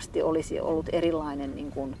 niin varmasti olisi ollut erilainen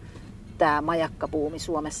niin kuin tämä majakkabuumi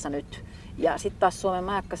Suomessa nyt. Ja sitten taas Suomen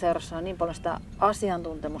majakkaseurassa on niin paljon sitä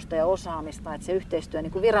asiantuntemusta ja osaamista, että se yhteistyö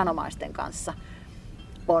niin kuin viranomaisten kanssa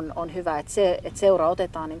on hyvä, että seura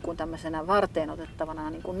otetaan niin kuin tämmöisenä varteenotettavana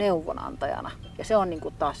niin kuin neuvonantajana. Ja se on niin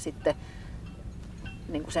kuin taas sitten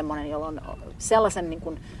niin kuin semmoinen, jolloin sellaisen niin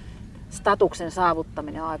kuin statuksen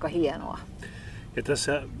saavuttaminen on aika hienoa. Ja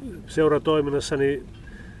tässä seuratoiminnassa niin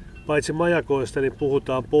paitsi majakoista, niin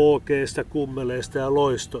puhutaan pookeista, kummeleista ja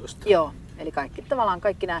loistoista. Joo, eli kaikki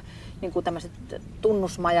nämä niin kuin tämmöiset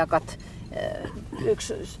tunnusmajakat.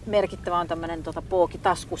 Yksi merkittävä on tämmöinen pooki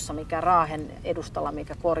taskussa, mikä Raahen edustalla,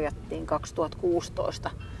 mikä korjattiin 2016.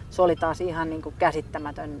 Se oli taas ihan niin kuin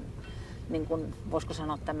käsittämätön, niin kuin, voisiko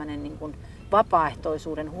sanoa tämmöinen niin kuin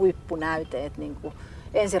vapaaehtoisuuden huippunäyte. Että niin kuin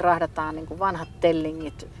ensin rahdataan niin kuin vanhat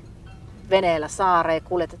tellingit veneellä saareen,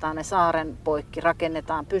 kuljetetaan ne saaren poikki,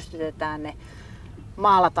 rakennetaan, pystytetään ne,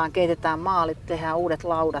 maalataan, keitetään maalit, tehdään uudet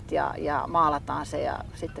laudat ja maalataan se ja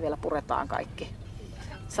sitten vielä puretaan kaikki.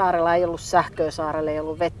 Saarella ei ollut sähköä, saarella ei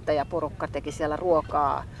ollut vettä ja porukka teki siellä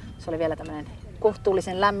ruokaa. Se oli vielä tämmöinen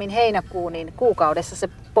kohtuullisen lämmin heinäkuu, niin kuukaudessa se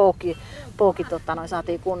pooki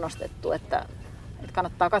saatiin kunnostettua, että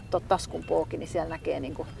kannattaa katsoa taskun pooki, niin siellä näkee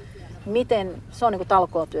niin kuin, miten se on niin kuin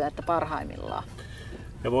talkootyö, että parhaimmillaan.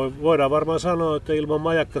 Ja voidaan varmaan sanoa, että ilman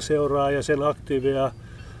majakkaseuraa ja sen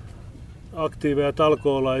aktiiveja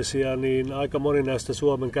talkoolaisia, niin aika moni näistä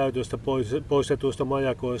Suomen käytöstä poistetuista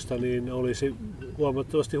majakoista niin olisi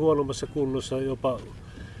huomattavasti huonommassa kunnossa, jopa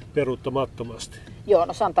peruuttamattomasti. Joo,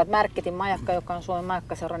 no sanotaan, että Märketin majakka, joka on Suomen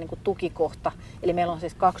majakkaseuran niin kuin tukikohta. Eli meillä on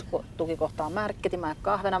siis 2 tukikohtaa, Märketin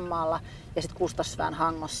majakka Ahvenanmaalla ja sitten Kustassvään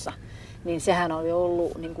Hangossa. Niin sehän oli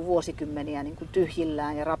ollut niin kuin vuosikymmeniä niin kuin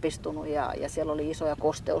tyhjillään ja rapistunut ja siellä oli isoja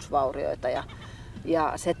kosteusvaurioita.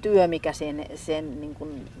 Ja se työ, mikä sen niin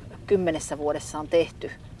kuin 10 vuodessa on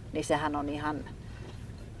tehty, niin sehän on ihan,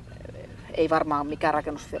 ei varmaan mikään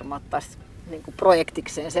rakennusfirma ottaisi niin kuin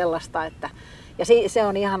projektikseen sellaista. Ja se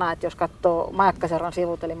on ihanaa, että jos katsoo majakkaseuran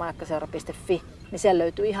sivut, eli majakkaseura.fi, niin siellä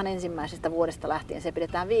löytyy ihan ensimmäisestä vuodesta lähtien. Se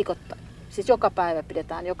pidetään viikoittain, siis joka päivä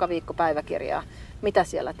pidetään, joka viikko päiväkirjaa, mitä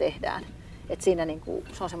siellä tehdään. Et siinä niin kuin,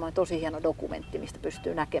 se on semmoinen tosi hieno dokumentti, mistä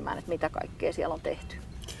pystyy näkemään, että mitä kaikkea siellä on tehty.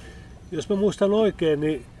 Jos mä muistan oikein,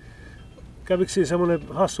 niin kävikö siinä semmoinen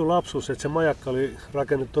hassu lapsus, että se majakka oli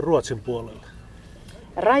rakennettu Ruotsin puolelle?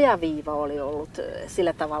 Rajaviiva oli ollut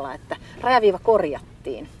sillä tavalla, että rajaviiva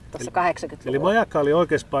korjattiin tuossa 80-luvulla. Eli majakka oli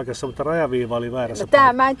oikeassa paikassa, mutta rajaviiva oli väärässä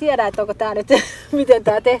paikassa. Mä en tiedä, että onko tämä nyt, miten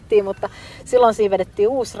tämä tehtiin, mutta silloin siinä vedettiin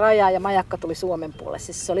uusi raja ja majakka tuli Suomen puolelle.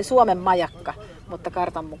 Siis se oli Suomen majakka, mutta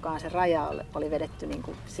kartan mukaan se raja oli vedetty niin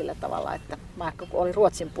kuin sillä tavalla, että majakka oli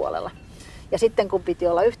Ruotsin puolella. Ja sitten kun piti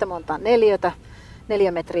olla yhtä monta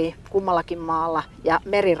 4 metriä kummallakin maalla ja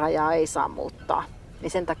merirajaa ei saa muuttaa,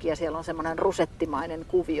 niin sen takia siellä on semmoinen rusettimainen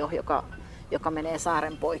kuvio, joka menee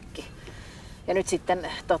saaren poikki. Ja nyt sitten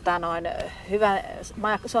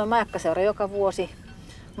Suomen majakkaseura joka vuosi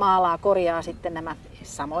maalaa, korjaa sitten nämä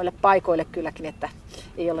samoille paikoille kylläkin, että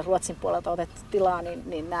ei ole Ruotsin puolelta otettu tilaa,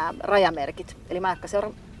 niin nämä rajamerkit. Eli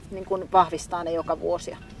majakkaseura niin kuin vahvistaa ne joka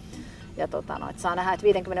vuosi. Ja että saa nähdä, että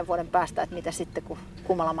 50 vuoden päästä, että mitä sitten, kun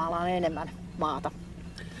kummalla maalla on enemmän maata.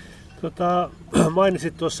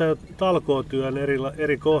 Mainitsit tuossa jo talkootyön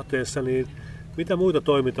eri kohteissa, niin mitä muita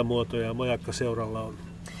toimintamuotoja majakkaseuralla on?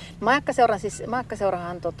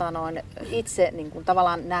 Majakkaseurahan itse niin kuin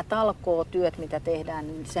tavallaan nämä talkootyöt, mitä tehdään,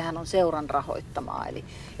 niin sehän on seuran rahoittamaa,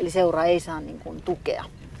 eli seura ei saa niin kuin tukea.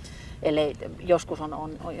 Eli joskus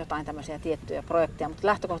on jotain tämmöisiä tiettyjä projekteja, mutta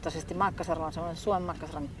lähtökohtaisesti majakkaseuralla on semmoinen Suomen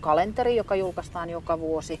majakkaseuran kalenteri, joka julkaistaan joka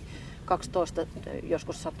vuosi. 12,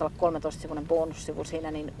 joskus saattaa olla 13-sivuinen bonussivu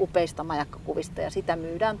siinä, niin upeista majakkakuvista, ja sitä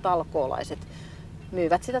myydään talkoolaiset.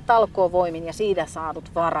 Myyvät sitä talkoovoimin ja siitä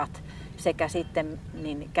saadut varat sekä sitten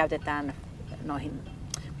niin käytetään noihin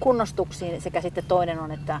kunnostuksiin, sekä sitten toinen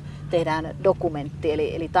on, että tehdään dokumentti,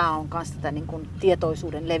 eli tämä on myös tätä niin kuin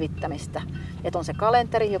tietoisuuden levittämistä. Että on se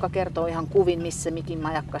kalenteri, joka kertoo ihan kuvin, missä mikin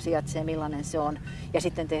majakka sijaitsee, millainen se on, ja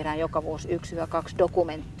sitten tehdään joka vuosi 1-2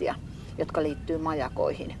 dokumenttia, jotka liittyy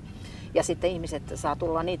majakoihin. Ja sitten ihmiset saa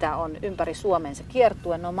tulla, niitä on ympäri Suomen se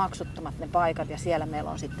kiertue, ne on maksuttomat ne paikat, ja siellä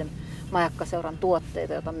meillä on sitten majakkaseuran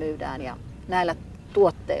tuotteita, joita myydään, ja näillä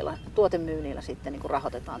tuotemyynnillä sitten niin kuin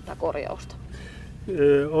rahoitetaan tätä korjausta.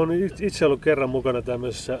 Olen itse ollut kerran mukana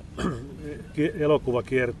tämmöisessä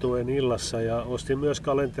elokuvakiertueen illassa ja ostin myös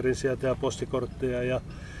kalenterin sieltä ja postikortteja.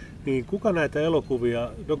 Niin kuka näitä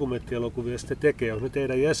dokumenttielokuvia sitten tekee? Onko ne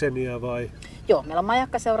teidän jäseniä vai? Joo, meillä on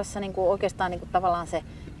majakkaseurassa niin kuin oikeastaan niin kuin tavallaan se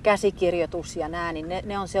käsikirjoitus ja nämä, niin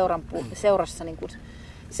ne on seurassa, niin kuin,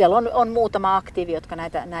 siellä on muutama aktiivi, jotka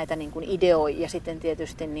näitä niin kuin ideoi, ja sitten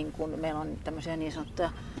tietysti niin kuin meillä on tämmöisiä niin sanottuja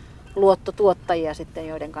luottotuottajia sitten,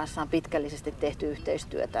 joiden kanssa on pitkällisesti tehty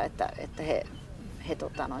yhteistyötä, että he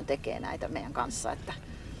tekee näitä meidän kanssa,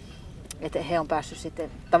 että he on päässyt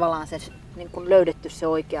sitten tavallaan se, niin kuin löydetty se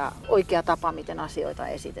oikea tapa, miten asioita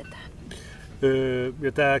esitetään.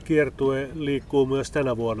 Ja tämä kiertue liikkuu myös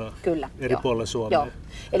tänä vuonna. Kyllä, eri puolilla Suomea. Joo.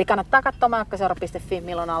 Eli kannattaa katsoa majakkaseura.fi,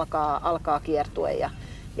 milloin alkaa kiertue ja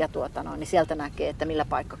niin sieltä näkee, että millä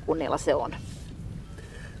paikkakunnilla se on.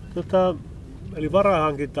 Eli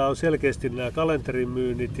varahankinta on selkeästi nämä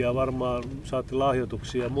kalenterimyynnit ja varmaan saatte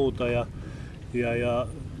lahjoituksia ja muuta ja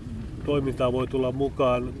toimintaa voi tulla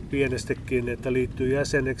mukaan pienestäkin, että liittyy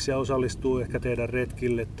jäseneksi ja osallistuu ehkä teidän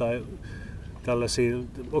retkille tai tällaisiin.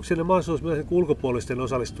 Onko siinä mahdollisuus myös ulkopuolisten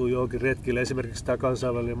osallistua johonkin retkille, esimerkiksi tämä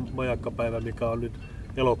kansainvälinen majakkapäivä, mikä on nyt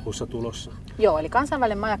elokuussa tulossa? Joo, eli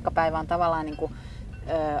kansainvälinen majakkapäivä on tavallaan niin kuin,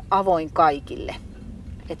 avoin kaikille.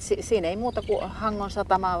 Siinä ei muuta kuin Hangon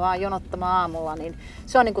satamaa vaan jonottamaan aamulla, niin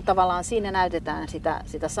se on niin kuin tavallaan, siinä näytetään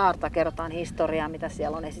sitä saarta, kerrotaan historiaa, mitä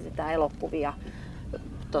siellä on, esitetään elokuvia,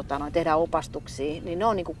 tehdään opastuksia, niin ne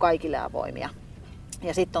on niin kuin kaikille avoimia.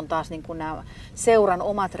 Ja sitten on taas niin kuin nämä seuran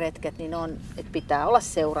omat retket, niin että pitää olla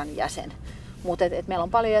seuran jäsen. Mutta meillä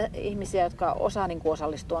on paljon ihmisiä, jotka osa niin kuin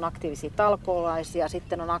osallistuu, on aktiivisia talkoolaisia,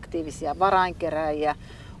 sitten on aktiivisia varainkeräjiä,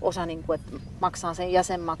 osa niin kuin, että maksaa sen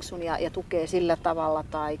jäsenmaksun ja tukee sillä tavalla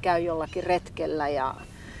tai käy jollakin retkellä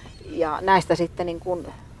ja näistä sitten niin kuin,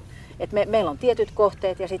 että meillä on tietyt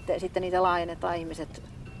kohteet ja sitten niitä laajennetaan, ihmiset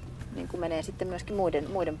niin kuin menee sitten myöskin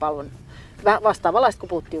muiden palvelun. Vastaavanlaista kun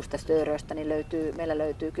puhuttiin just tästä Öröstä, niin meillä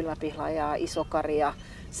löytyy kylmäpihlaajaa, isokaria,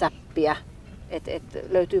 säppiä.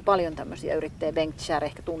 Löytyy paljon tämmöisiä yrittäjiä, Bengtskär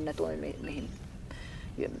ehkä tunnetuin, mihin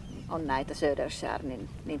on näitä Söderskär,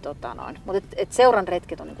 Mutta seuran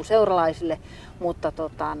retket on niinku seuralaisille, mutta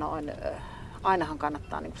ainahan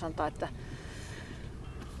kannattaa niinku sanoa, että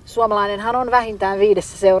suomalainenhan on vähintään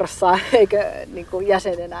 5 seurassa eikö niinku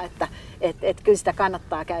jäsenenä, että kyllä sitä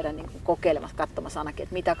kannattaa käydä niinku kokeilemassa, katsomassa ainakin,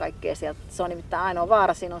 että mitä kaikkea sieltä. Se on nimittäin ainoa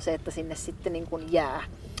vaara siinä on se, että sinne sitten niinku jää.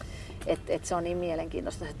 Se on niin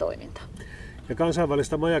mielenkiintoista se toiminta. Ja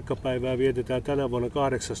kansainvälistä majakkapäivää vietetään tänä vuonna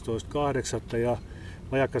 18.8. ja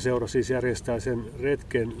Majakkaseura siis järjestää sen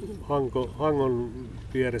retken Hangon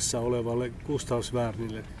vieressä olevalle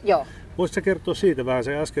Gustavsvärnille. Joo. Voisitko kertoa siitä vähän?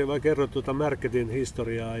 Sä äsken vai kerroit Märketin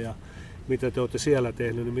historiaa ja mitä te olette siellä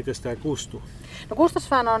tehnyt, niin miten tämä Kustu? No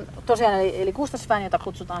Gustavsvärn on tosiaan, eli Gustavsvärn, jota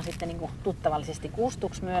kutsutaan sitten niin kuin tuttavallisesti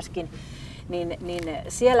Kustuksi myöskin, niin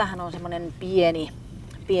siellähän on semmoinen pieni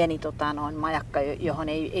majakka, johon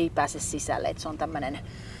ei pääse sisälle. Et se on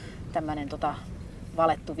tämmöinen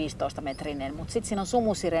valettu 15-metrinen, mutta sitten siinä on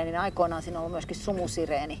sumusireeni, aikoinaan siinä on ollut myöskin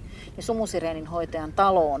sumusireeni. Ja sumusireenin hoitajan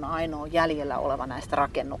talo on ainoa jäljellä oleva näistä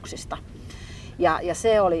rakennuksista. Ja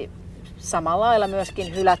se oli samalla lailla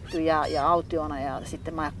myöskin hylätty ja autiona ja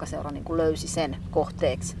sitten majakkaseura niin kuin löysi sen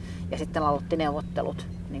kohteeksi ja sitten aloitti neuvottelut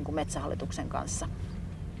niin kuin Metsähallituksen kanssa.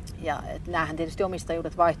 Ja näähän tietysti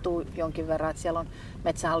omistajuudet vaihtuu jonkin verran, että siellä on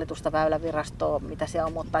Metsähallitusta, Väylävirastoa, mitä siellä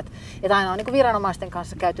on, mutta aina on niin kuin viranomaisten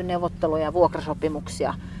kanssa käyty neuvotteluja ja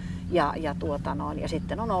vuokrasopimuksia ja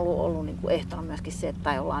sitten on ollut niin kuin ehtona myöskin se,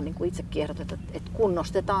 että ollaan niin kuin itsekin ehdotettu, että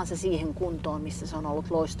kunnostetaan se siihen kuntoon, missä se on ollut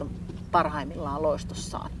parhaimmillaan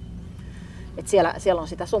loistossaan. Että siellä on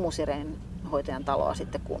sitä sumusireenin hoitajan taloa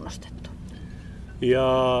sitten kunnostettu.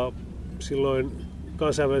 Ja silloin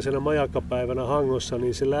kansainvälisenä majakkapäivänä Hangossa,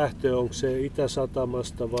 niin se lähtö, onko se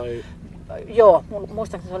Itä-Satamasta vai? Joo,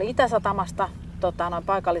 muistaakseni se oli Itä-Satamasta,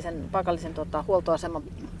 paikallisen huoltoaseman,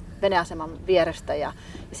 veneaseman vierestä ja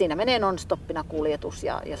siinä menee non-stoppina kuljetus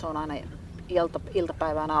ja se on aina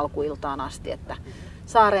iltapäivään alkuiltaan asti, että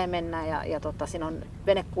saareen mennään ja siinä on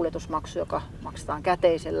venekuljetusmaksu, joka maksetaan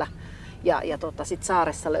käteisellä ja sitten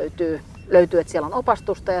saaressa löytyy, että siellä on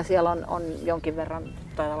opastusta ja siellä on jonkin verran,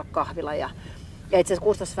 taitaa olla kahvila ja itse asiassa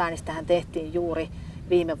Gustavsvärnistähän tehtiin juuri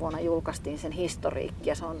viime vuonna, julkaistiin sen historiikki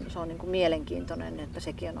ja se on niin kuin mielenkiintoinen, että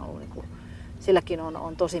sekin on ollut, niin kuin, silläkin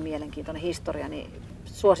on tosi mielenkiintoinen historia, niin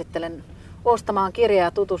suosittelen ostamaan kirjaa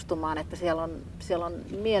ja tutustumaan, että siellä on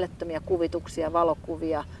mielettömiä kuvituksia,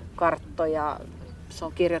 valokuvia, karttoja, se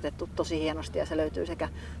on kirjoitettu tosi hienosti ja se löytyy sekä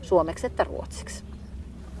suomeksi että ruotsiksi.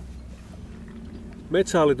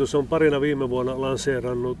 Metsähallitus on parina viime vuonna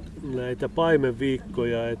lanseerannut näitä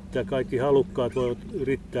paimenviikkoja, että kaikki halukkaat voivat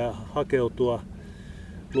yrittää hakeutua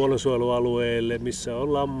luonnonsuojelualueelle, missä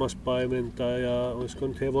on lammaspaimenta ja olisiko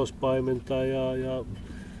nyt hevospaimenta ja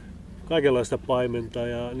kaikenlaista paimenta.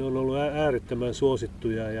 Ja ne on ollut äärettömän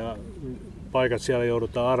suosittuja ja paikat siellä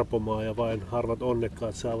joudutaan arpomaan ja vain harvat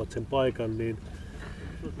onnekkaat saavat sen paikan. Niin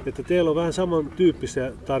että teillä on vähän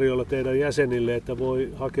samantyyppistä tarjolla teidän jäsenille, että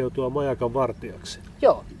voi hakeutua majakan vartijaksi.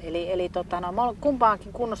 Joo, eli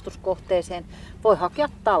kumpaankin kunnostuskohteeseen voi hakea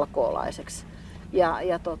talkoolaiseksi. Ja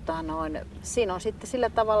siinä on sitten sillä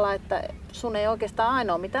tavalla, että sun ei oikeastaan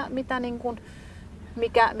ainoa,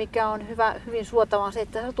 mikä on hyvin suotavaa, on se,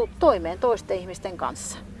 että sä tulet toimeen toisten ihmisten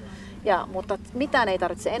kanssa. Mutta mitään ei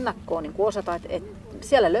tarvitse ennakkoon niin osata, että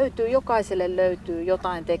siellä jokaiselle löytyy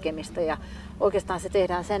jotain tekemistä ja oikeastaan se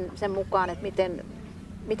tehdään sen mukaan, että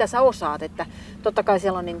mitä sä osaat. Että totta kai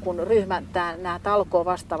siellä on niin kuin nämä talkoon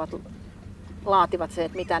vastaavat laativat se,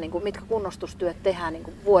 että mitkä kunnostustyöt tehdään niin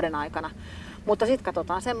kuin vuoden aikana. Mutta sitten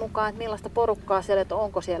katsotaan sen mukaan, että millaista porukkaa siellä, että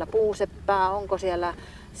onko siellä puuseppää, onko siellä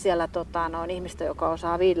ihmistä, joka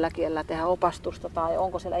osaa 5 kielellä tehdä opastusta tai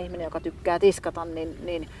onko siellä ihminen, joka tykkää tiskata,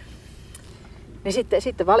 niin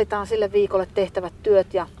sitten valitaan sille viikolle tehtävät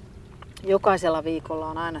työt ja jokaisella viikolla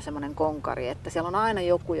on aina semmoinen konkari, että siellä on aina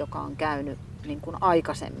joku, joka on käynyt niin kuin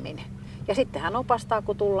aikaisemmin. Ja sitten hän opastaa,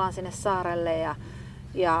 kun tullaan sinne saarelle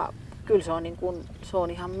ja kyllä se on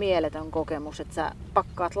ihan mieletön kokemus, että sä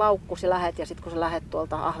pakkaat laukkusi, lähet ja sitten kun sä lähet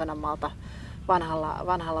tuolta Ahvenanmaalta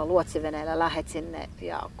vanhalla luotsiveneellä lähet sinne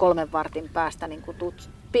ja 3 vartin päästä niin kun tuut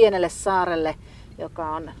pienelle saarelle, joka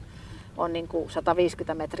on niin kuin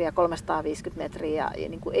 150 metriä, 350 metriä ja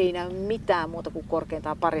niin kuin ei näy mitään muuta kuin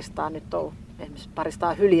korkeintaan paristaa. Nyt on esimerkiksi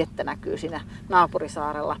paristaa hyljettä näkyy siinä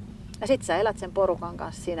naapurisaarella. Ja sit sä elät sen porukan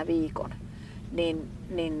kanssa siinä viikon.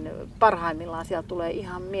 Niin parhaimmillaan siellä tulee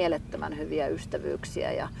ihan mielettömän hyviä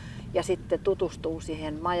ystävyyksiä ja sitten tutustuu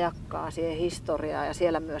siihen majakkaan, siihen historiaan ja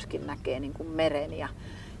siellä myöskin näkee niin kuin meren. Ja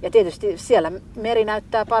tietysti siellä meri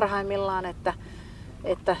näyttää parhaimmillaan,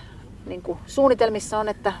 että niin kuin suunnitelmissa on,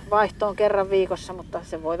 että vaihto on kerran viikossa, mutta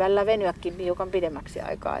se voi välillä venyäkin hiukan pidemmäksi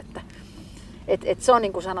aikaa. Että se on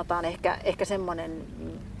niin kuin sanotaan ehkä semmoinen,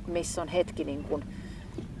 missä on hetki niin kuin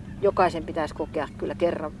jokaisen pitäisi kokea kyllä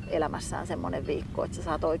kerran elämässään semmoinen viikko, että sä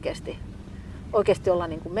saat oikeasti olla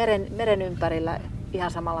niin kuin meren ympärillä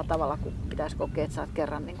ihan samalla tavalla kuin pitäisi kokea, että sä oot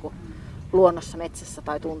kerran niin kuin luonnossa, metsässä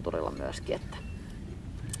tai tunturilla myöskin.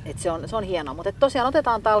 Että se on hienoa, mutta tosiaan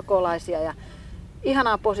otetaan talkoolaisia ja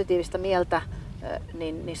ihanaa positiivista mieltä,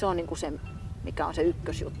 niin se on niin kuin se, mikä on se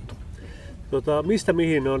ykkösjuttu. Mistä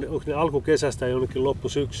mihin on? Onko ne alkukesästä jonnekin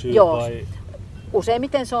loppusyksyyn? Joo. Vai?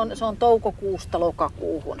 Useimmiten se on toukokuusta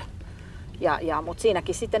lokakuuhun. Mutta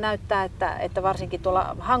siinäkin sitten näyttää, että varsinkin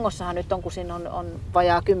tuolla Hangossahan nyt on, kun siinä on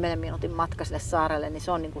vajaa 10 minuutin matka sille saarelle, niin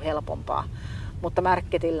se on niin kuin helpompaa. Mutta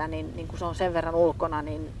Märketillä, niin kun se on sen verran ulkona,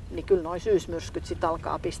 niin kyllä nuo syysmyrskyt sit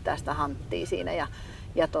alkaa pistää sitä hanttia siinä.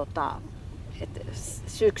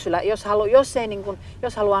 Syksyllä,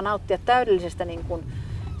 jos haluaa nauttia täydellisestä niin kuin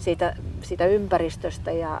siitä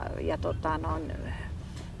ympäristöstä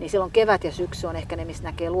niin silloin kevät ja syksy on ehkä ne, missä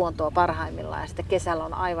näkee luontoa parhaimmillaan. Ja sitten kesällä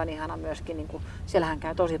on aivan ihana myöskin, niin kuin, siellähän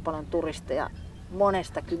käy tosi paljon turisteja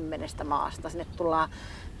monesta 10 maasta. Sinne tullaan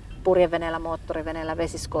purjeveneellä, moottoriveneellä,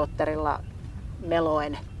 vesiskootterilla,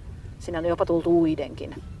 meloen. Sinne on jopa tultu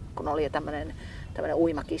uidenkin, kun oli tämmöinen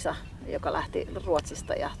uimakisa, joka lähti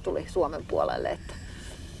Ruotsista ja tuli Suomen puolelle.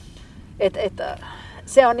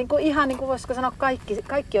 Se on niinku ihan, niin kuin voisiko sanoa,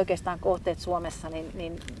 kaikki oikeastaan kohteet Suomessa,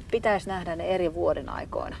 niin pitäisi nähdä ne eri vuoden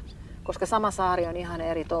aikoina. Koska sama saari on ihan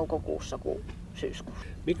eri toukokuussa kuin syyskuussa.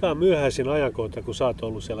 Mikä on myöhäisin ajankohta, kun sä oot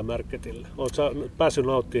ollut siellä Märketillä? Oot sä päässyt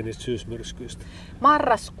nauttimaan niistä syysmyrskyistä?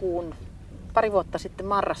 Pari vuotta sitten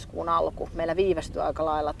marraskuun alku. Meillä viivästyi aika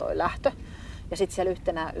lailla toi lähtö. Ja sitten siellä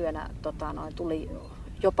yhtenä yönä tuli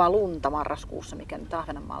jopa lunta marraskuussa, mikä nyt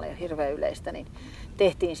Ahvenanmaalla ei ole hirveän yleistä. Niin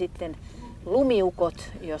tehtiin sitten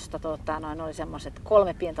lumiukot, josta oli semmoiset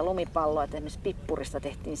 3 pientä lumipalloa, että esimerkiksi pippurista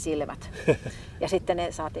tehtiin silmät. Ja sitten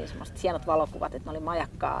ne saatiin semmoiset hienot valokuvat, että ne oli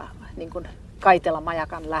majakkaa, niin kuin kaitella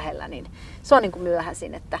majakan lähellä. Niin se on niin kuin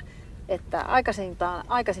myöhäisin, että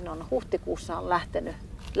aikaisin on huhtikuussa on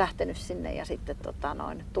lähtenyt sinne ja sitten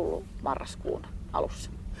tullut marraskuun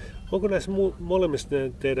alussa. Onko näissä molemmissa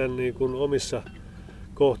teidän niin kuin omissa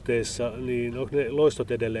kohteissa, niin onko ne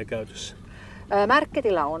loistot edelleen käytössä?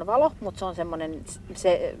 Märketillä on valo, mutta se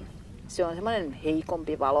on semmoinen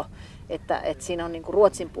heikompi valo, että siinä on niinku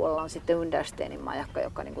Ruotsin puolella on sitten Understeinin majakka,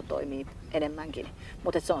 joka niinku toimii enemmänkin,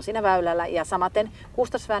 mutta se on siinä väylällä ja samaten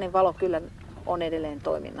Kustasväänin valo kyllä on edelleen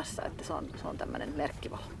toiminnassa, että se on tämmöinen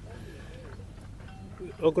merkkivalo.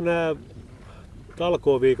 Onko nämä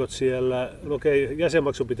talkooviikot siellä, no okei,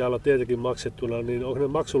 jäsenmaksu pitää olla tietenkin maksettuna, niin onko ne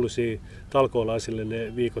maksullisia talkoolaisille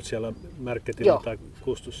ne viikot siellä Märketillä tai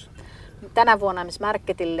Kustussa? Tänä vuonna esimerkiksi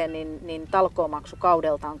Märketille niin talkoomaksu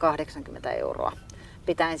kaudelta on 80 €,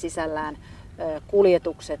 pitäen sisällään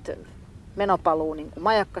kuljetukset, menopaluu niin kuin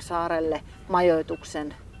Majakkasaarelle,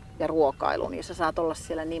 majoituksen ja ruokailun, ja sä saat olla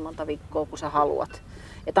siellä niin monta viikkoa kuin sä haluat.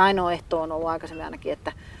 Että ainoa ehto on ollut aikaisemmin ainakin,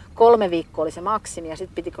 että 3 viikkoa oli se maksimi, ja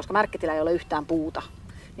sitten piti, koska Märkkitillä ei ole yhtään puuta,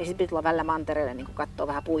 niin sitten piti tulla välillä mantereelle niin katsoa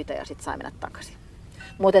vähän puita ja sitten sai mennä takaisin.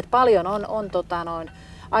 Mutta paljon on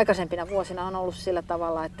aikaisempina vuosina on ollut sillä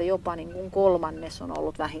tavalla, että jopa niin kuin 1/3 on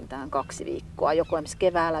ollut vähintään 2 viikkoa. Joko esimerkiksi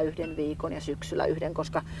keväällä 1 viikon ja syksyllä 1,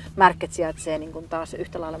 koska Märket sijaitsee niin kuin taas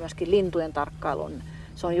yhtä lailla myöskin lintujen tarkkailun.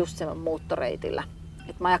 Se on just sen muuttoreitillä.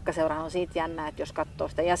 Et majakkaseurahan on siitä jännä, että jos katsoo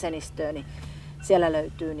sitä jäsenistöä, niin siellä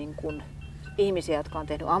löytyy niin kuin ihmisiä, jotka on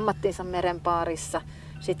tehnyt ammattinsa merenpaarissa.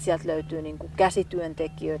 Sitten sieltä löytyy niin kuin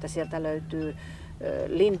käsityöntekijöitä, sieltä löytyy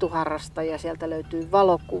lintuharrastajia, sieltä löytyy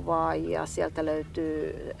valokuvaajia, sieltä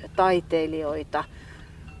löytyy taiteilijoita,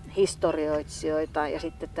 historioitsijoita ja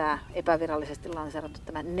sitten tämä epävirallisesti lanseerattu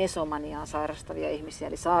tämä nesomaniaa sairastavia ihmisiä,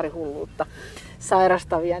 eli saarihulluutta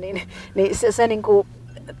sairastavia, niin se niin kuin,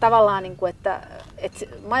 tavallaan, niin kuin, että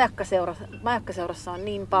majakkaseurassa on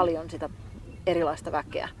niin paljon sitä erilaista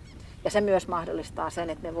väkeä. Ja se myös mahdollistaa sen,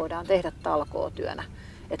 että me voidaan tehdä talkootyönä.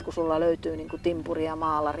 Että kun sulla löytyy niin kuin timpuria,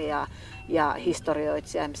 maalaria ja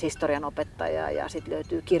historioitsija, esimerkiksi historianopettaja ja sitten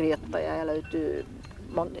löytyy kirjoittaja ja löytyy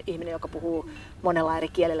ihminen, joka puhuu monella eri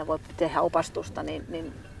kielellä, voi tehdä opastusta,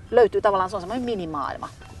 niin löytyy tavallaan, se on semmoinen minimaailma.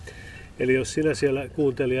 Eli jos sinä siellä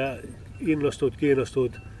kuuntelija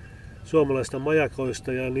kiinnostut suomalaisista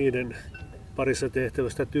majakoista ja niiden parissa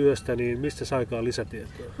tehtävästä työstä, niin mistä saikaan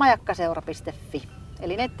lisätietoa? Majakkaseura.fi.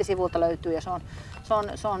 Eli nettisivulta löytyy ja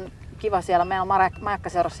se on kiva siellä. Meillä on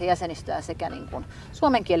Majakkaseurassa jäsenistöä sekä niin kuin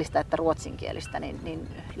suomenkielistä että ruotsinkielistä, niin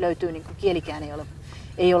löytyy niin kuin kielikään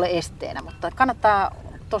ei ole esteenä, mutta kannattaa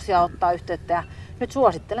tosiaan ottaa yhteyttä ja nyt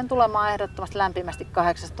suosittelen tulemaan ehdottomasti lämpimästi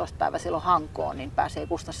 18. päivä silloin Hankoon, niin pääsee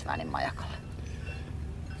Gustafsvänin majakalle.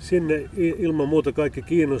 Sinne ilman muuta kaikki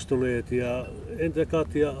kiinnostuneet ja entä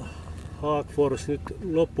Katja Hagfors, nyt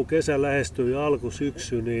loppukesä lähestyy ja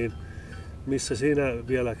alkusyksy, niin missä sinä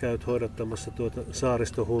vielä käyt hoidattamassa tuota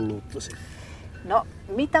saaristohulluuttasi? No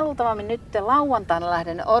mitä luultavammin nyt lauantaina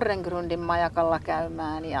lähden Öröngrundin majakalla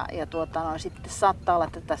käymään ja sitten saattaa olla,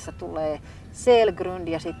 että tässä tulee Selgrund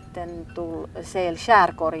ja sitten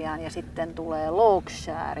Selskärkorjaan ja sitten tulee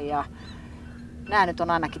Lågskär ja nämä nyt on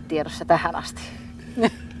ainakin tiedossa tähän asti.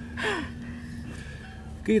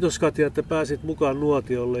 Kiitos Katja, että pääsit mukaan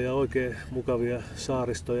Nuotiolle ja oikein mukavia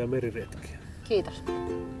saaristo- ja meriretkiä. Kiitos.